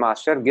spiritual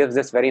master, gives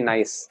this very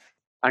nice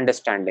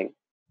understanding.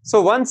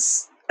 So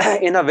once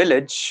in a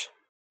village,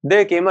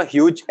 there came a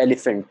huge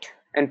elephant,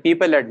 and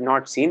people had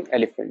not seen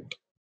elephant.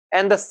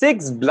 And the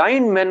 6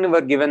 blind men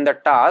were given the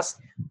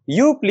task,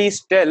 you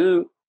please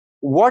tell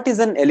what is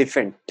an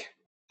elephant?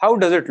 How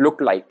does it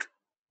look like?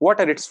 What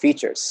are its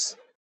features?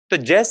 तो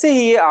जैसे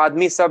ही ये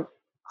आदमी सब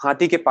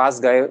हाथी के पास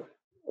गए,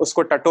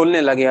 उसको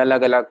टटोलने लगे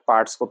अलग अलग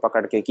पार्ट्स को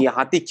पकड़ के कि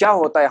हाथी क्या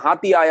होता है,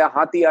 हाथी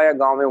आया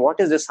गांव में,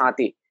 व्हाट इज दिस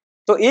हाथी.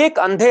 तो एक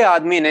अंधे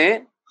आदमी ने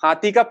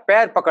हाथी का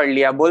पैर पकड़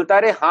लिया, बोलता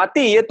है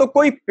हाथी ये तो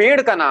कोई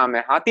पेड़ का नाम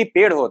है, हाथी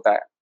पेड़ होता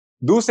है.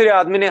 दूसरे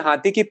आदमी ने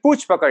हाथी की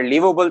पूंछ पकड़ ली,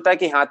 वो बोलता है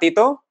कि हाथी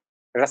तो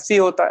रस्सी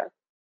होता है.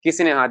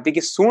 किसी ने हाथी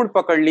की सूंड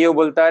पकड़ ली, वो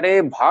बोलता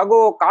है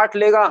भागो काट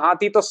लेगा,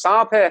 हाथी तो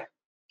सांप है.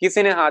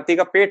 किसी ने हाथी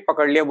का पेट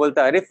पकड़ लिया,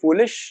 बोलता है अरे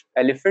foolish,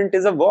 elephant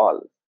is a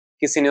wall.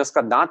 किसी ने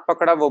उसका दांत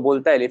पकड़ा, वो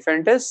बोलता है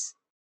elephant is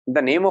the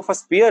name of a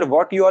spear,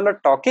 what you all are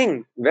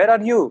talking, where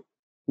are you.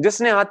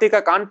 जिसने हाथी का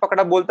कान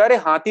पकड़ा, बोलता है अरे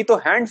हाथी तो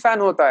हैंड फैन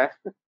होता है.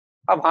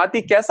 अब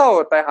हाथी कैसा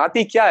होता है,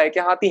 हाथी क्या है,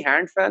 क्या हाथी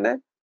हैंड फैन है,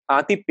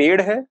 हाथी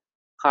पेड़ है,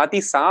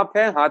 हाथी सांप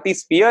है, हाथी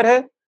स्पीयर है,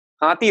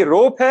 हाथी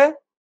रोप है?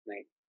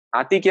 नहीं,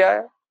 हाथी क्या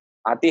है,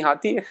 हाथी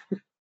हाथी है.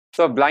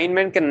 So a blind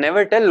man can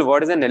never tell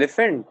what is an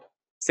elephant.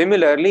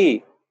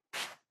 Similarly,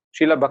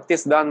 Srila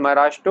Bhaktisiddhanta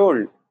Maharaj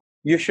told,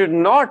 you should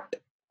not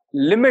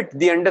limit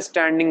the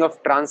understanding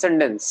of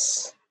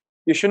transcendence.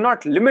 You should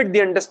not limit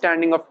the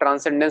understanding of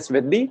transcendence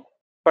with the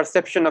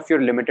perception of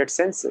your limited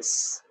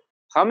senses.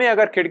 हमें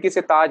अगर खिड़की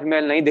से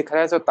ताजमहल नहीं दिख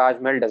रहा है, तो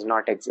Taj Mahal does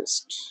not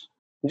exist.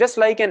 Just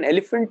like an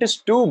elephant is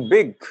too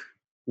big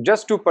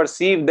just to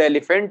perceive the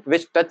elephant,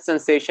 which touch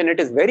sensation, it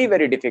is very,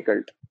 very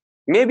difficult.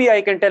 Maybe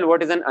I can tell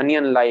what is an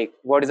onion like,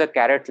 what is a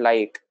carrot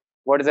like,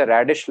 what is a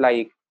radish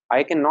like.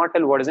 I cannot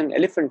tell what is an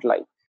elephant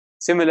like.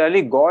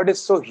 Similarly, God is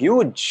so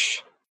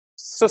huge.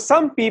 So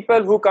some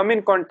people who come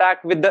in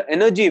contact with the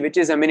energy which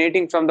is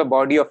emanating from the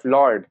body of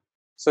Lord,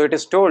 so it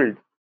is told,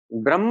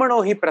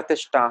 Brahmano hi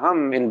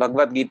pratishtaham, in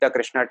Bhagavad Gita,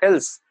 Krishna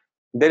tells,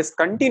 there is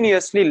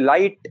continuously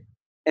light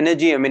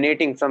energy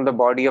emanating from the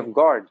body of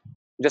God,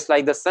 just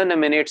like the sun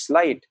emanates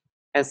light.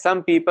 And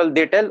some people,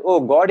 they tell, oh,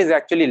 God is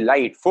actually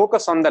light,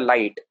 focus on the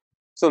light.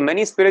 So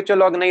many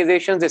spiritual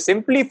organizations, they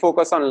simply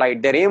focus on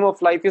light. Their aim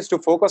of life is to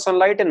focus on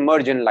light and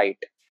merge in light.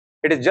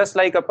 It is just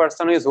like a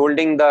person who is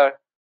holding the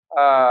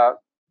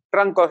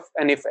trunk of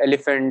an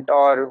elephant,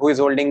 or who is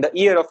holding the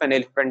ear of an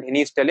elephant, and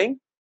he's telling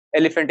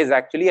elephant is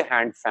actually a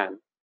hand fan.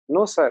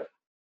 No, sir.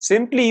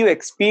 Simply you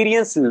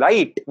experience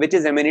light which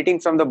is emanating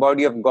from the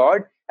body of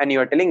God, and you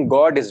are telling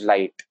God is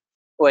light.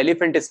 Oh,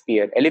 elephant is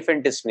spear,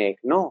 elephant is snake.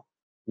 No.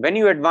 When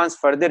you advance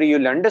further,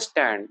 you'll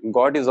understand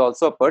God is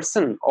also a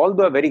person,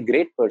 although a very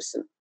great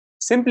person.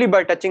 Simply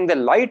by touching the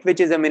light which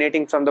is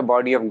emanating from the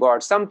body of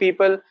God. Some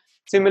people,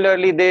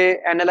 similarly, they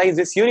analyze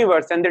this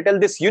universe and they tell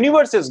this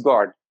universe is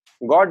God.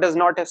 God does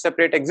not have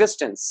separate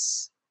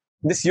existence.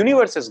 This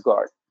universe is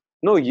God.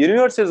 No,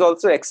 universe is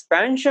also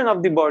expansion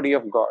of the body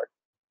of God.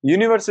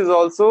 Universe is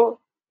also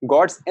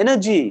God's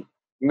energy,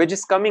 which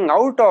is coming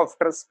out of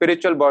the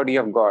spiritual body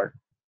of God.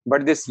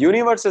 But this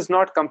universe is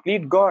not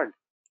complete God.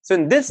 So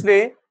in this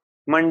way,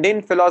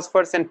 mundane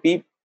philosophers and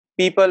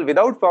people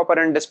without proper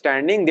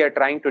understanding, they are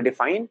trying to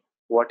define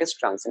what is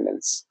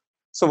transcendence.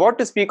 So what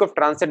to speak of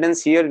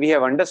transcendence here, we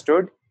have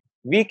understood.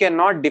 We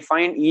cannot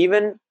define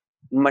even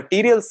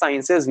material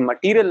sciences,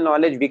 material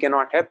knowledge, we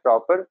cannot have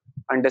proper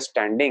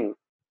understanding.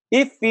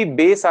 If we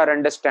base our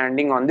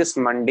understanding on this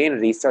mundane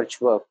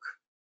research work,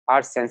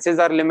 our senses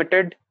are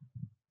limited,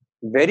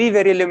 very,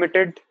 very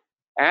limited.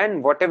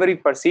 And whatever we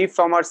perceive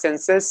from our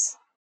senses,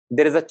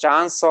 there is a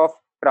chance of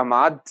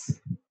pramad.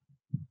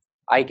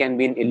 I can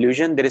be in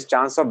illusion. There is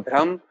chance of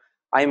bhram.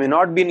 I may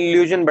not be an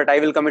illusion, but I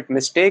will commit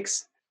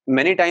mistakes.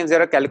 Many times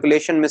there are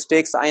calculation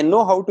mistakes. I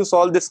know how to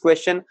solve this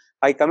question.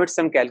 I commit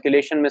some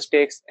calculation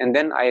mistakes and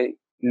then I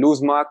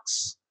lose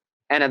marks.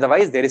 And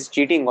otherwise, there is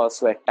cheating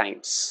also at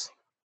times.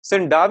 So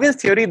in Darwin's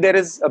theory, there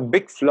is a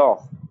big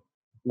flaw.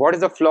 What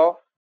is the flaw?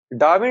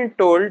 Darwin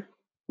told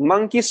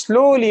monkey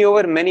slowly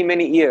over many,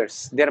 many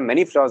years. There are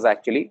many flaws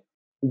actually.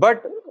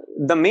 But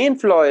the main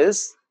flaw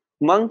is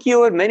monkey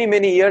over many,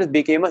 many years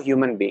became a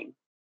human being.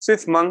 So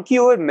if monkey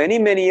over many,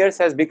 many years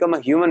has become a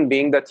human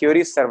being, the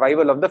theory is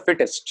survival of the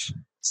fittest.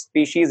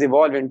 Species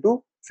evolve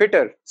into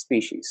fitter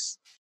species.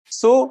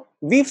 So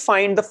we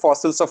find the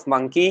fossils of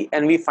monkey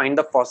and we find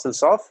the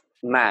fossils of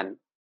man.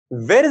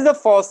 Where is the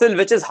fossil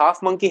which is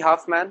half monkey,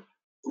 half man?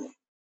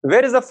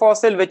 Where is the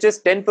fossil which is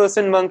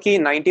 10% monkey,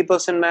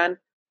 90% man?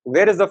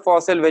 Where is the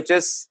fossil which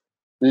is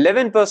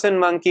 11%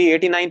 monkey,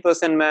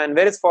 89% man?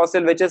 Where is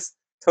fossil which is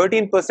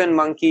 13%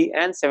 monkey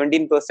and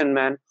 17%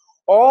 man?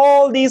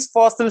 All these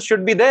fossils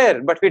should be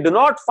there, but we do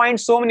not find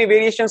so many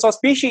variations of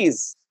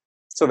species.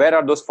 So where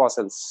are those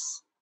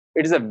fossils?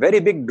 It is a very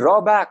big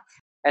drawback,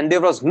 and there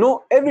was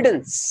no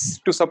evidence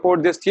to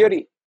support this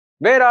theory.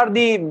 Where are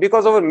the,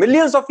 because over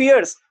millions of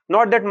years,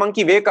 not that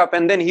monkey wake up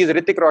and then he is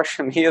Hrithik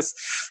Roshan, he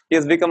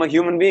has become a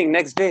human being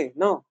next day.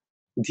 No.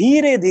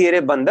 धीरे धीरे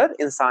बंदर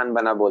इंसान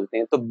बना बोलते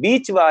हैं. तो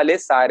बीच वाले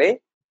सारे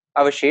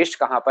अवशेष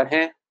कहां पर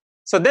हैं?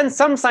 So then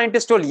some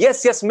scientists told,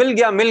 yes, mil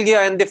gaya,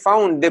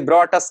 and they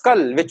brought a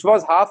skull which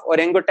was half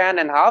orangutan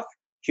and half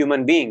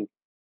human being.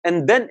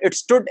 And then it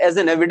stood as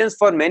an evidence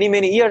for many,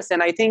 many years,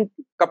 and I think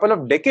a couple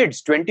of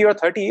decades, 20 or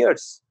 30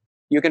 years.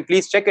 You can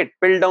please check it,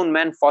 Piltdown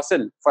man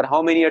fossil. For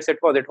how many years it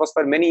was? It was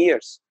for many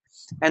years.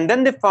 And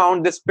then they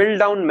found this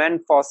Piltdown man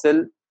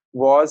fossil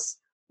was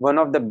one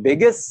of the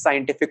biggest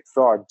scientific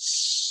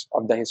frauds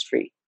of the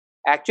history.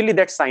 Actually,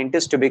 that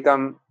scientist, to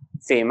become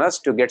famous,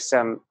 to get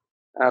some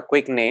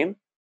quick name,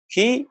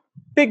 he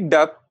picked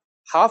up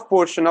half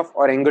portion of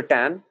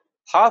orangutan,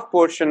 half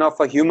portion of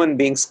a human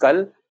being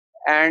skull,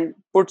 and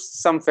put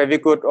some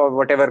Fevikwik or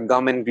whatever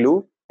gum and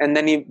glue, and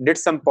then he did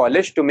some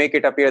polish to make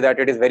it appear that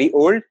it is very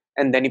old,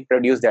 and then he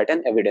produced that as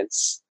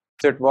evidence.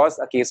 So it was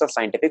a case of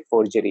scientific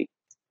forgery.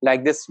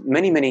 Like this,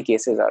 many, many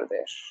cases are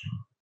there.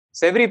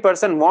 So every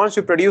person wants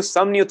to produce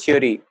some new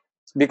theory,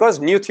 because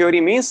new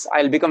theory means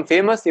I'll become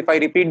famous if I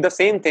repeat the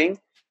same thing.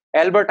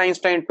 Albert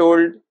Einstein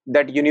told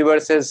that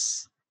universe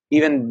is,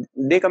 even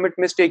they commit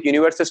mistake,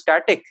 universe is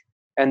static.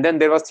 And then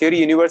there was theory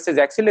universe is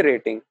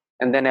accelerating.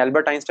 And then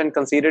Albert Einstein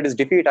conceded his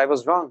defeat. I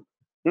was wrong.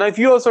 Now, if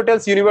you also tell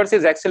universe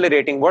is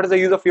accelerating, what is the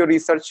use of your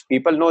research?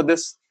 People know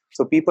this.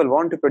 So people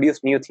want to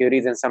produce new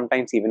theories, and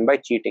sometimes even by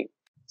cheating.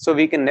 So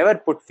we can never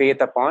put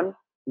faith upon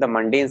the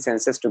mundane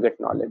senses to get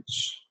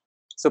knowledge.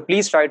 So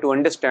please try to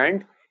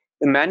understand.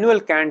 Immanuel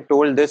Kant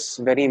told this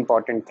very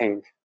important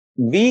thing.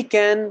 We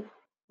can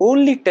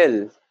only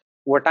tell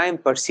what I am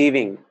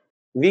perceiving.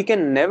 We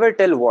can never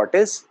tell what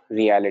is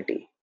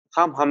reality.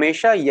 हम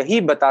हमेशा यही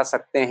बता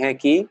सकते हैं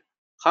कि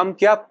हम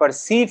क्या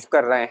perceive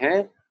कर रहे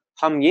हैं.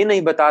 हम ये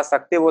नहीं बता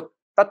सकते वो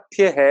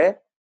तथ्य है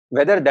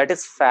whether that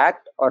is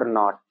fact or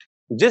not.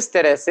 जिस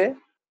तरह से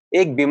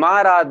एक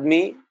बीमार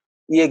आदमी,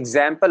 ये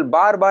एग्जाम्पल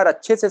बार बार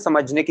अच्छे से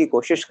समझने की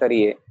कोशिश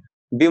करिए.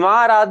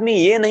 बीमार आदमी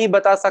ये नहीं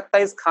बता सकता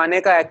इस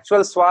खाने का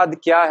एक्चुअल स्वाद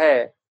क्या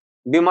है.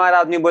 बीमार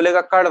आदमी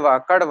बोलेगा कड़वा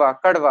कड़वा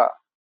कड़वा.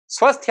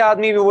 स्वस्थ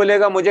आदमी भी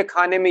बोलेगा मुझे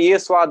खाने में ये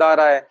स्वाद आ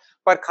रहा है,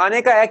 पर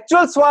खाने का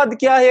एक्चुअल स्वाद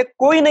क्या है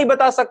कोई नहीं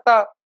बता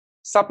सकता.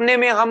 सपने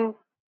में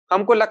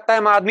हमको लगता है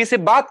हम आदमी से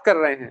बात कर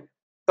रहे हैं.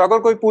 तो अगर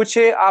कोई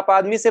पूछे आप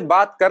आदमी से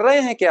बात कर रहे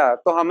हैं क्या,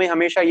 तो हमें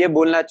हमेशा ये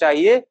बोलना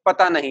चाहिए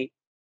पता नहीं.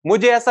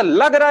 मुझे ऐसा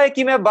लग रहा है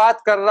कि मैं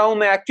बात कर रहा हूं,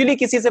 मैं एक्चुअली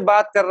किसी से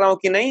बात कर रहा हूं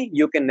कि नहीं.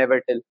 You can never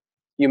tell.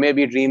 You may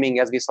be dreaming,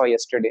 as we saw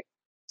yesterday.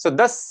 So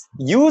thus,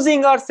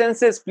 using our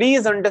senses,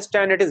 please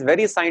understand it is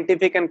very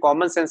scientific and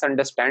common sense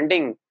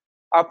understanding.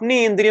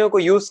 अपनी इंद्रियों को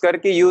use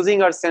करके,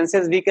 using our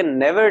senses, we can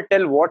never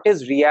tell what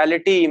is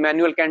reality.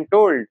 Immanuel Kant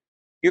told.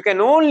 You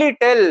can only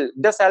tell,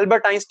 just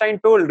Albert Einstein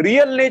told,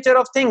 real nature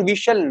of things. We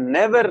shall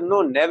never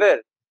know, never.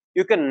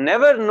 You can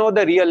never know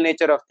the real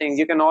nature of things.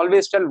 You can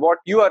always tell what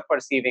you are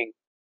perceiving.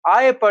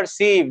 I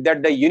perceive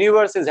that the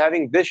universe is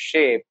having this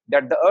shape,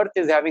 that the earth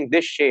is having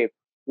this shape.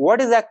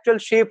 What is actual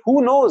shape?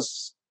 Who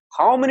knows?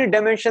 How many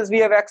dimensions we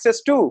have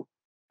access to?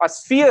 A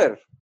sphere,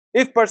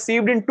 if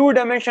perceived in 2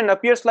 dimensions,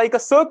 appears like a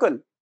circle.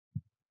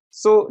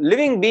 So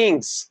living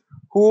beings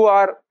who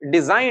are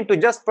designed to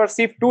just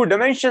perceive 2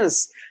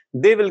 dimensions,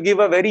 they will give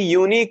a very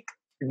unique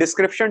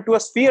description to a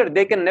sphere.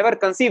 They can never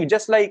conceive.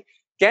 Just like,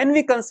 can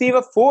we conceive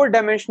a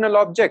 4-dimensional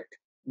object?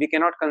 We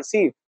cannot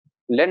conceive.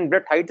 Length,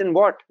 breadth, height, and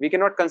what? We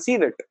cannot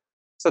conceive it.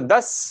 So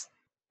thus,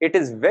 it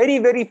is very,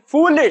 very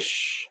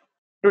foolish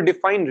to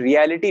define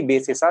reality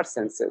basis our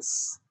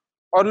senses.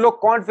 और लोग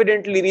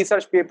confidently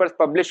research papers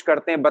publish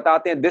करते हैं,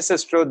 बताते हैं this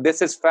is truth,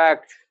 this is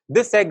fact,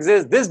 this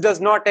exists, this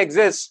does not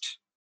exist,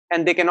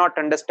 and they cannot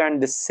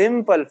understand the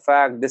simple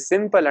fact, the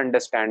simple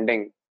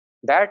understanding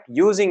that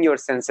using your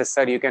senses,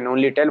 sir, you can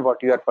only tell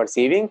what you are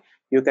perceiving.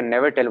 You can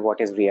never tell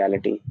what is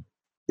reality.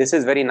 This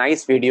is very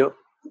nice video.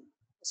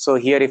 So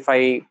here, if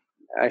I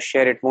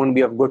share, it won't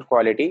be of good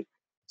quality.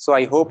 So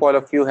I hope all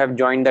of you have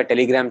joined the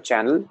Telegram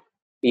channel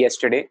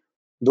yesterday.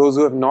 Those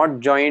who have not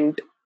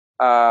joined,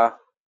 I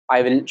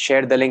will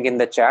share the link in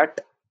the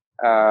chat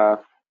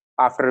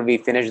after we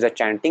finish the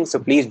chanting. So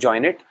please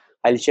join it.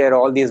 I'll share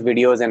all these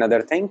videos and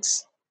other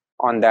things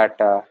on that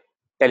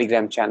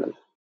Telegram channel.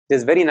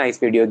 This very nice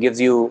video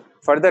gives you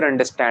further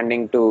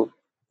understanding to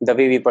the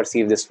way we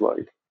perceive this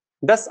world.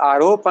 Thus,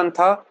 Aroha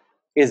Pantha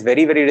is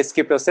very, very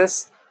risky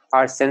process.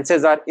 Our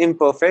senses are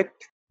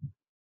imperfect.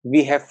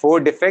 We have 4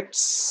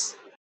 defects.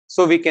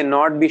 So we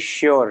cannot be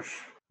sure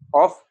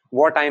of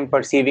what I am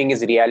perceiving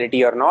is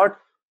reality or not,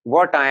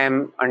 what I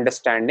am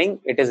understanding,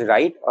 it is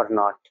right or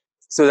not.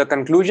 So the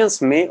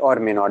conclusions may or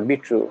may not be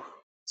true.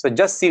 So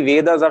just see,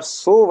 Vedas are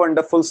so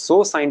wonderful,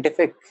 so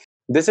scientific.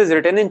 This is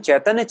written in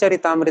Chaitanya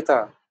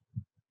Charitamrita.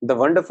 The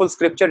wonderful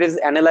scripture is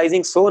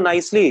analyzing so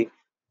nicely.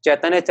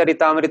 Chaitanya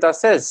Charitamrita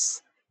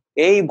says,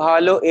 Ei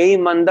bhalo, ei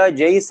manda,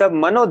 jai sab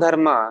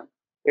manodharma.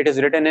 It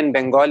is written in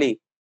Bengali.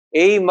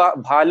 Ei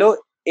bhalo,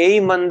 ei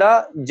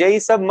manda, jai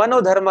sab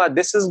manodharma.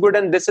 This is good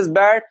and this is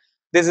bad.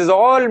 This is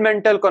all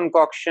mental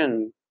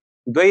concoction.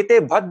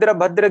 Dvaite bhadra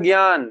bhadra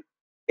gyan.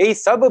 Ei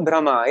sab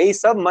brahma, ei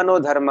sab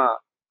manodharma.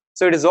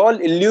 So it is all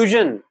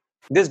illusion.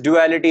 This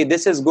duality,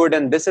 this is good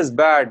and this is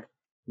bad.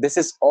 This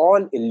is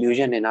all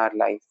illusion in our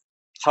life.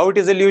 How it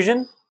is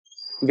illusion?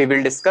 We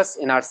will discuss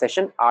in our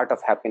session, Art of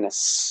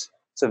Happiness.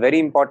 So very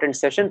important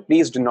session,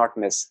 please do not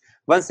miss.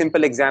 One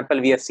simple example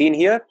we have seen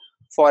here.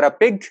 For a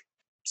pig,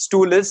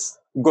 stool is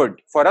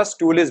good. For us,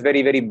 stool is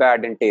very, very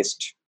bad in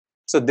taste.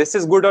 So this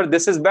is good or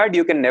this is bad,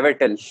 you can never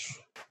tell.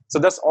 So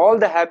thus all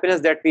the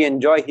happiness that we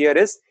enjoy here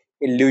is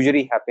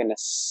illusory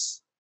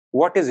happiness.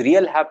 What is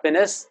real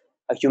happiness?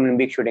 A human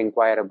being should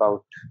inquire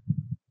about.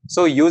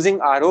 So using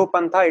Aroha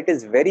Pantha, it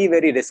is very,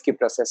 very risky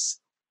process.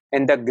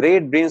 And the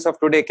great brains of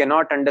today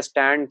cannot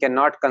understand,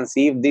 cannot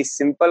conceive this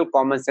simple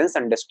common sense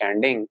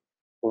understanding.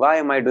 Why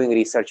am I doing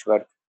research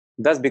work?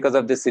 Thus, because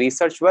of this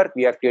research work,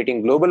 we are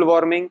creating global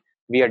warming.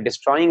 We are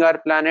destroying our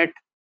planet.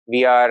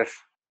 We have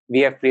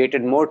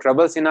created more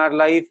troubles in our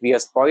life. We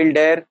have spoiled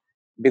air.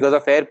 Because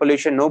of air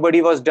pollution,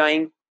 nobody was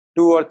dying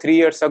 2 or 3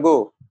 years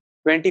ago.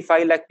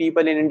 25 lakh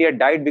people in India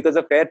died because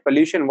of air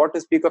pollution. What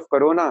to speak of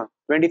corona?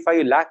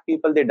 25 lakh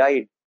people, they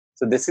died.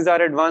 So this is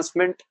our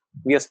advancement.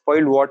 We have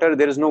spoiled water.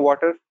 There is no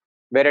water.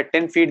 Where at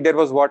 10 feet there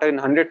was water, in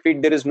 100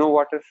 feet there is no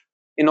water.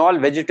 In all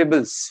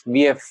vegetables,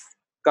 we have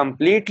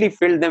completely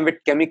filled them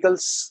with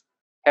chemicals,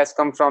 has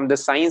come from the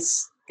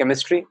science,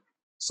 chemistry.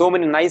 So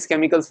many nice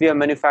chemicals we have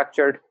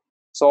manufactured.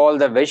 So all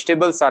the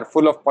vegetables are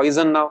full of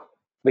poison now,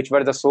 which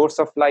were the source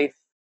of life.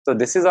 So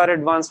this is our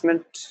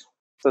advancement.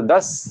 So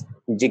thus,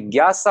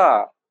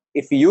 Jigyasa,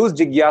 if you use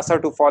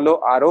Jigyasa to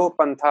follow Aroha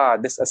Pantha,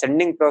 this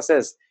ascending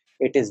process,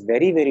 it is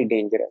very, very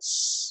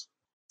dangerous.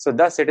 So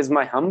thus, it is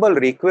my humble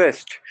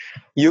request.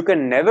 You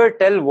can never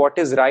tell what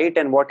is right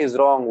and what is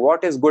wrong,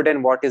 what is good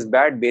and what is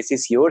bad,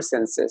 basis your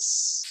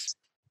senses.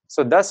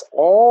 So thus,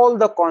 all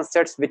the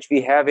concepts which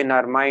we have in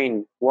our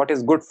mind, what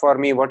is good for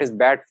me, what is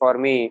bad for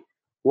me,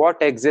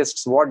 what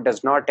exists, what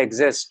does not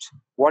exist,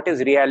 what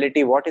is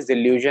reality, what is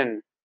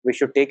illusion, we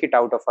should take it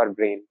out of our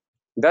brain.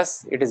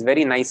 Thus, it is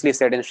very nicely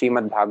said in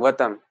Srimad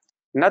Bhagavatam,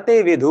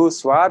 Nate vidhu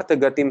swartha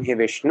gatim hi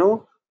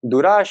Vishnu,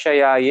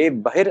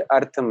 durashayaye bahir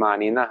arth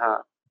maninaha.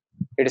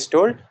 It is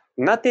told,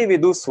 Nate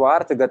vidu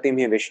swartha gatim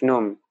hi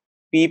Vishnum.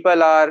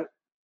 People are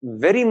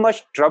very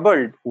much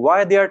troubled.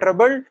 Why they are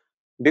troubled?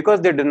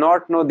 Because they do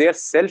not know their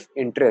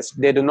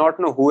self-interest. They do not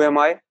know who am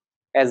I.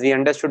 As we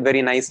understood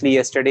very nicely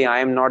yesterday, I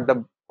am not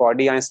the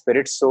body, I am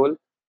spirit, soul.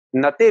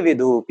 Nate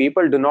vidhu.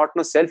 People do not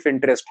know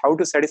self-interest, how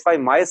to satisfy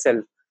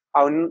myself.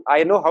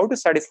 I know how to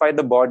satisfy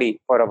the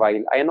body for a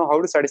while. I know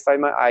how to satisfy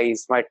my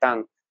eyes, my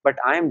tongue. But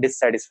I am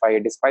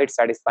dissatisfied despite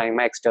satisfying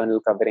my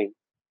external covering.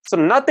 So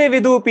Nate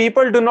vidu,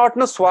 people do not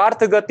know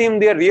Swartha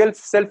Gatim, their real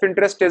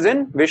self-interest is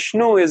in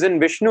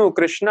Vishnu,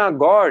 Krishna,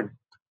 God.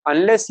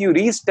 Unless you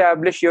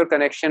re-establish your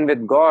connection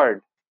with God,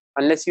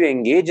 unless you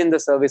engage in the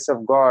service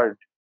of God,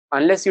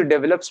 unless you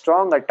develop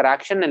strong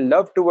attraction and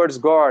love towards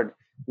God,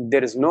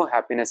 there is no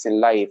happiness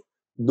in life.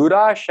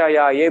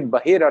 Durashayaye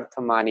bahir artha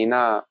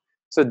manina.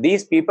 So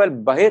these people,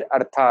 bahir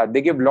artha,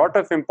 they give lot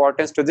of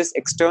importance to this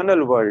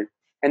external world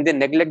and they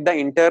neglect the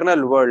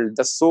internal world,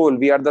 the soul.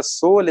 We are the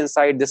soul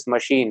inside this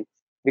machine.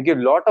 We give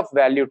lot of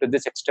value to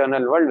this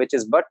external world, which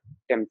is but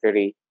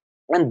temporary.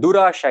 And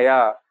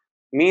durashaya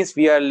means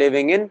we are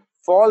living in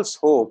false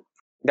hope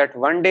that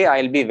one day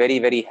I'll be very,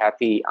 very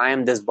happy. I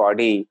am this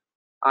body.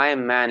 I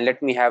am man.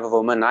 Let me have a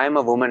woman. I am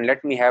a woman.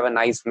 Let me have a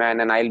nice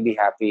man and I'll be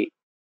happy.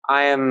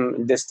 I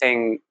am this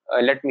thing.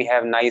 Let me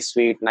have nice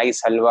sweet,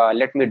 nice halwa.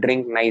 Let me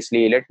drink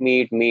nicely. Let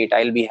me eat meat.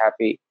 I'll be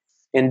happy.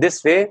 In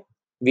this way,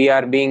 we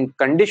are being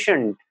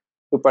conditioned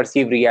to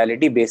perceive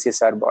reality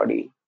basis our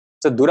body.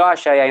 So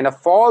durashaya, in a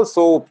false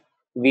hope,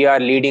 we are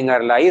leading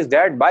our lives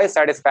that by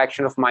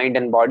satisfaction of mind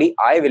and body,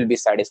 I will be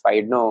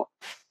satisfied. No.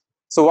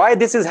 So why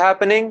this is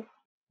happening?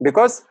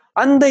 Because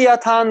andha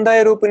yatha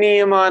andha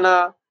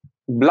rupaniyamana,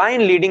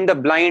 blind leading the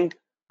blind.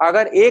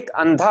 अगर एक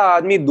अंधा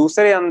आदमी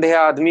दूसरे अंधे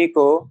आदमी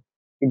को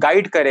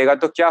guide करेगा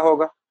तो क्या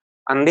होगा?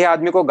 अंधे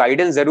आदमी को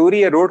गाइडेंस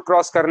जरूरी है रोड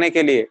क्रॉस करने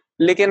के लिए,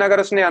 लेकिन अगर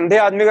उसने अंधे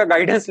आदमी का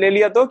गाइडेंस ले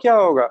लिया तो क्या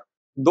होगा?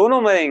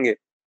 दोनों मरेंगे।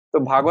 तो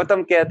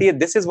भागवतम कहती है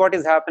this is what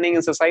is happening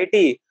in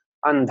society,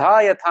 अंधा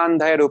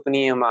यथांधय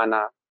रूपनीय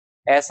माना।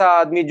 ऐसा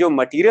आदमी जो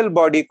मटेरियल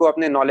बॉडी को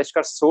अपने नॉलेज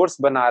का सोर्स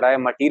बना रहा है,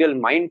 मटेरियल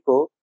माइंड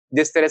को,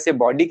 जिस तरह से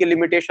बॉडी की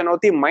लिमिटेशन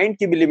होती है, माइंड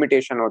की भी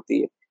लिमिटेशन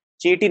होती है।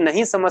 चींटी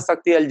नहीं समझ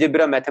सकती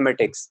अलजेब्रा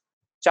मैथमेटिक्स।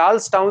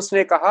 चार्ल्स टाउन्स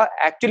ने कहा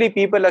actually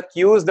people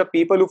accused the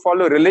people who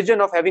follow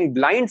religion of having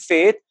blind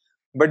faith,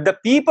 but the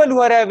people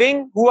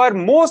who are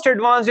most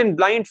advanced in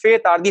blind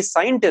faith are the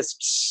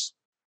scientists,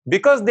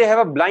 because they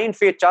have a blind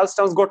faith. Charles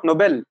Towns got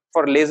Nobel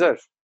for laser.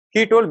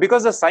 He told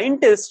because the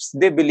scientists,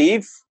 they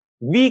believe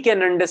we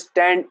can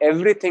understand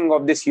everything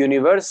of this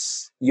universe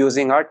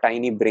using our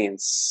tiny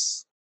brains.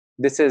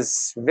 This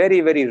is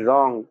very, very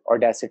wrong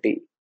audacity.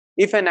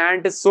 If an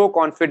ant is so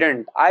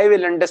confident, I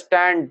will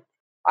understand,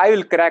 I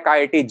will crack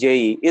IIT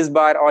JEE, इस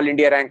बार all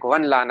India rank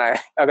 1 लाना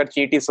है, अगर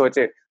चींटी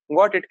सोचे,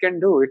 what it can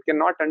do? It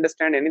cannot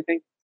understand anything.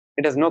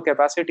 It has no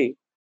capacity.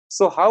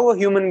 So how a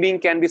human being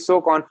can be so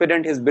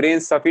confident his brain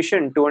is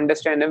sufficient to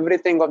understand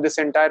everything of this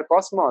entire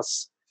cosmos?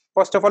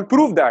 First of all,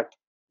 prove that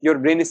your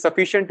brain is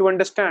sufficient to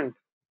understand.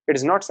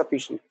 It is not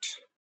sufficient.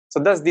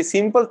 So thus the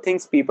simple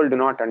things people do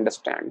not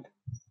understand,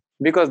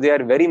 because they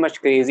are very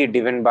much crazy,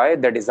 driven by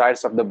the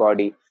desires of the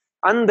body.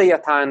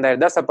 Andayatha,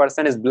 thus a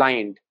person is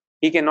blind.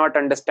 He cannot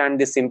understand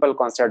these simple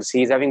concepts.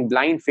 He is having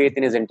blind faith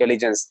in his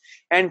intelligence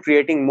and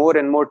creating more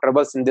and more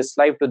troubles in this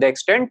life, to the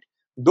extent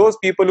those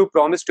people who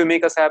promise to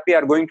make us happy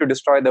are going to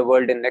destroy the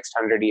world in next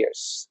 100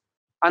 years.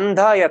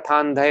 Andha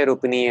yathandhay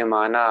rupniye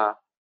mana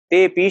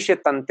te pishe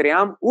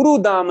tantriyam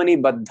urudamani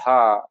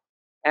baddha.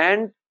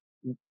 And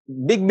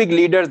big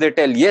leaders, they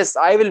tell, yes,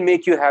 I will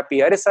make you happy.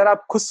 Arey sir,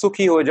 aap khud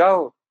sukhi ho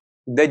jao.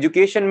 The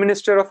education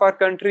minister of our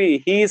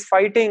country, he is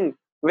fighting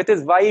with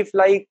his wife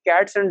like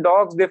cats and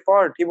dogs. They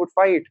fought, he would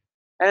fight,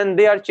 and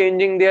they are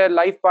changing their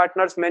life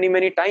partners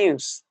many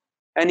times,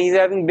 and he's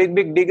having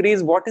big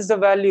degrees. What is the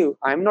value?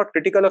 I'm not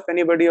critical of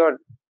anybody or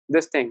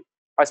this thing.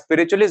 A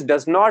spiritualist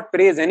does not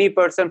praise any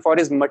person for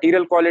his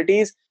material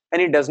qualities,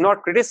 and he does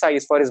not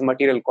criticize for his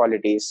material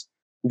qualities,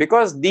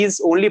 because these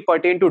only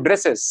pertain to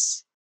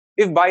dresses.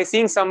 If by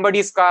seeing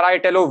somebody's car I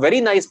tell, oh,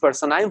 very nice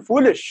person, I am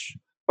foolish.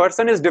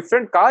 Person is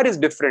different, car is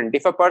different.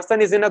 If a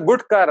person is in a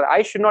good car,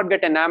 I should not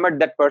get enamored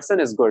that person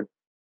is good.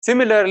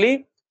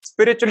 Similarly,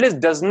 spiritualist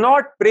does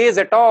not praise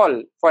at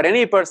all for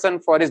any person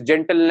for his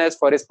gentleness,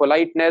 for his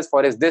politeness,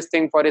 for his this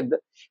thing, for his...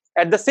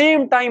 At the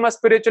same time, a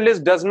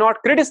spiritualist does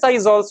not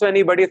criticize also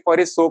anybody for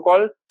his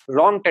so-called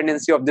wrong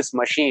tendency of this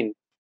machine.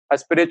 A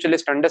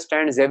spiritualist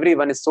understands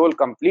everyone is soul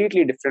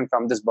completely different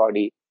from this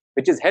body,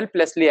 which is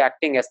helplessly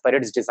acting as per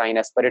its design,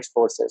 as per its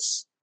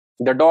forces.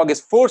 The dog is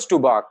forced to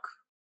bark.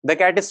 The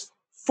cat is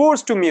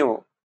forced to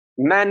mew.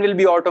 Man will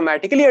be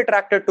automatically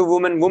attracted to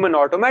woman, woman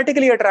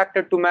automatically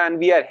attracted to man.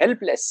 We are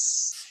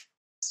helpless.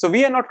 So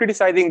we are not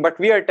criticizing, but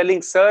we are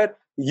telling, sir,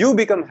 you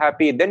become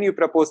happy, then you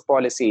propose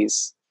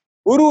policies.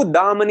 Uru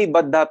damani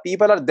baddha.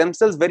 People are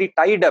themselves very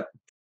tied up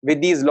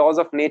with these laws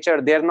of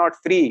nature. They are not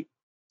free.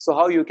 So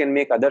how you can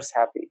make others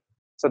happy?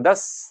 So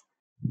thus,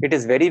 it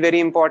is very, very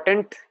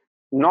important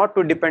not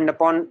to depend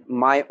upon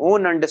my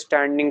own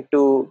understanding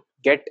to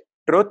get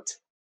truth,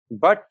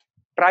 but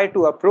try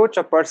to approach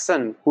a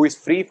person who is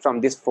free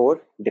from these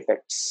 4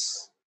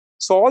 defects.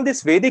 So all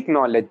this Vedic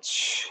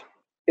knowledge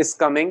is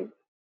coming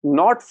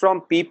not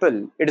from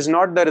people. It is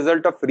not the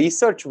result of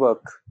research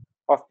work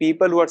of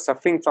people who are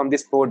suffering from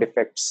these 4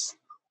 defects.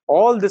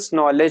 All this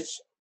knowledge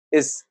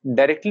is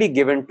directly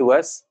given to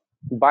us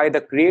by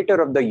the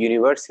creator of the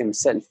universe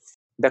himself.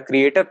 The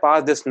creator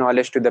passed this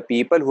knowledge to the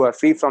people who are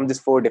free from these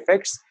 4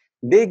 defects.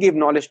 They give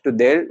knowledge to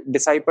their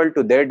disciple,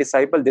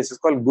 This is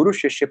called Guru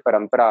Shishya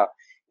Parampara.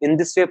 In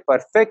this way,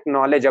 perfect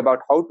knowledge about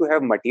how to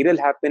have material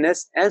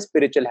happiness and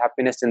spiritual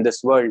happiness in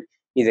this world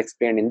is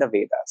explained in the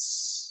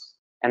Vedas.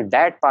 And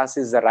that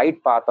passes the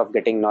right path of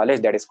getting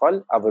knowledge, that is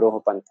called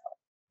Avaroha Pantha.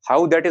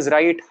 How that is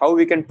right, how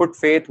we can put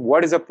faith,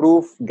 what is a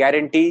proof,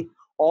 guarantee,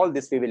 all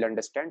this we will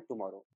understand tomorrow.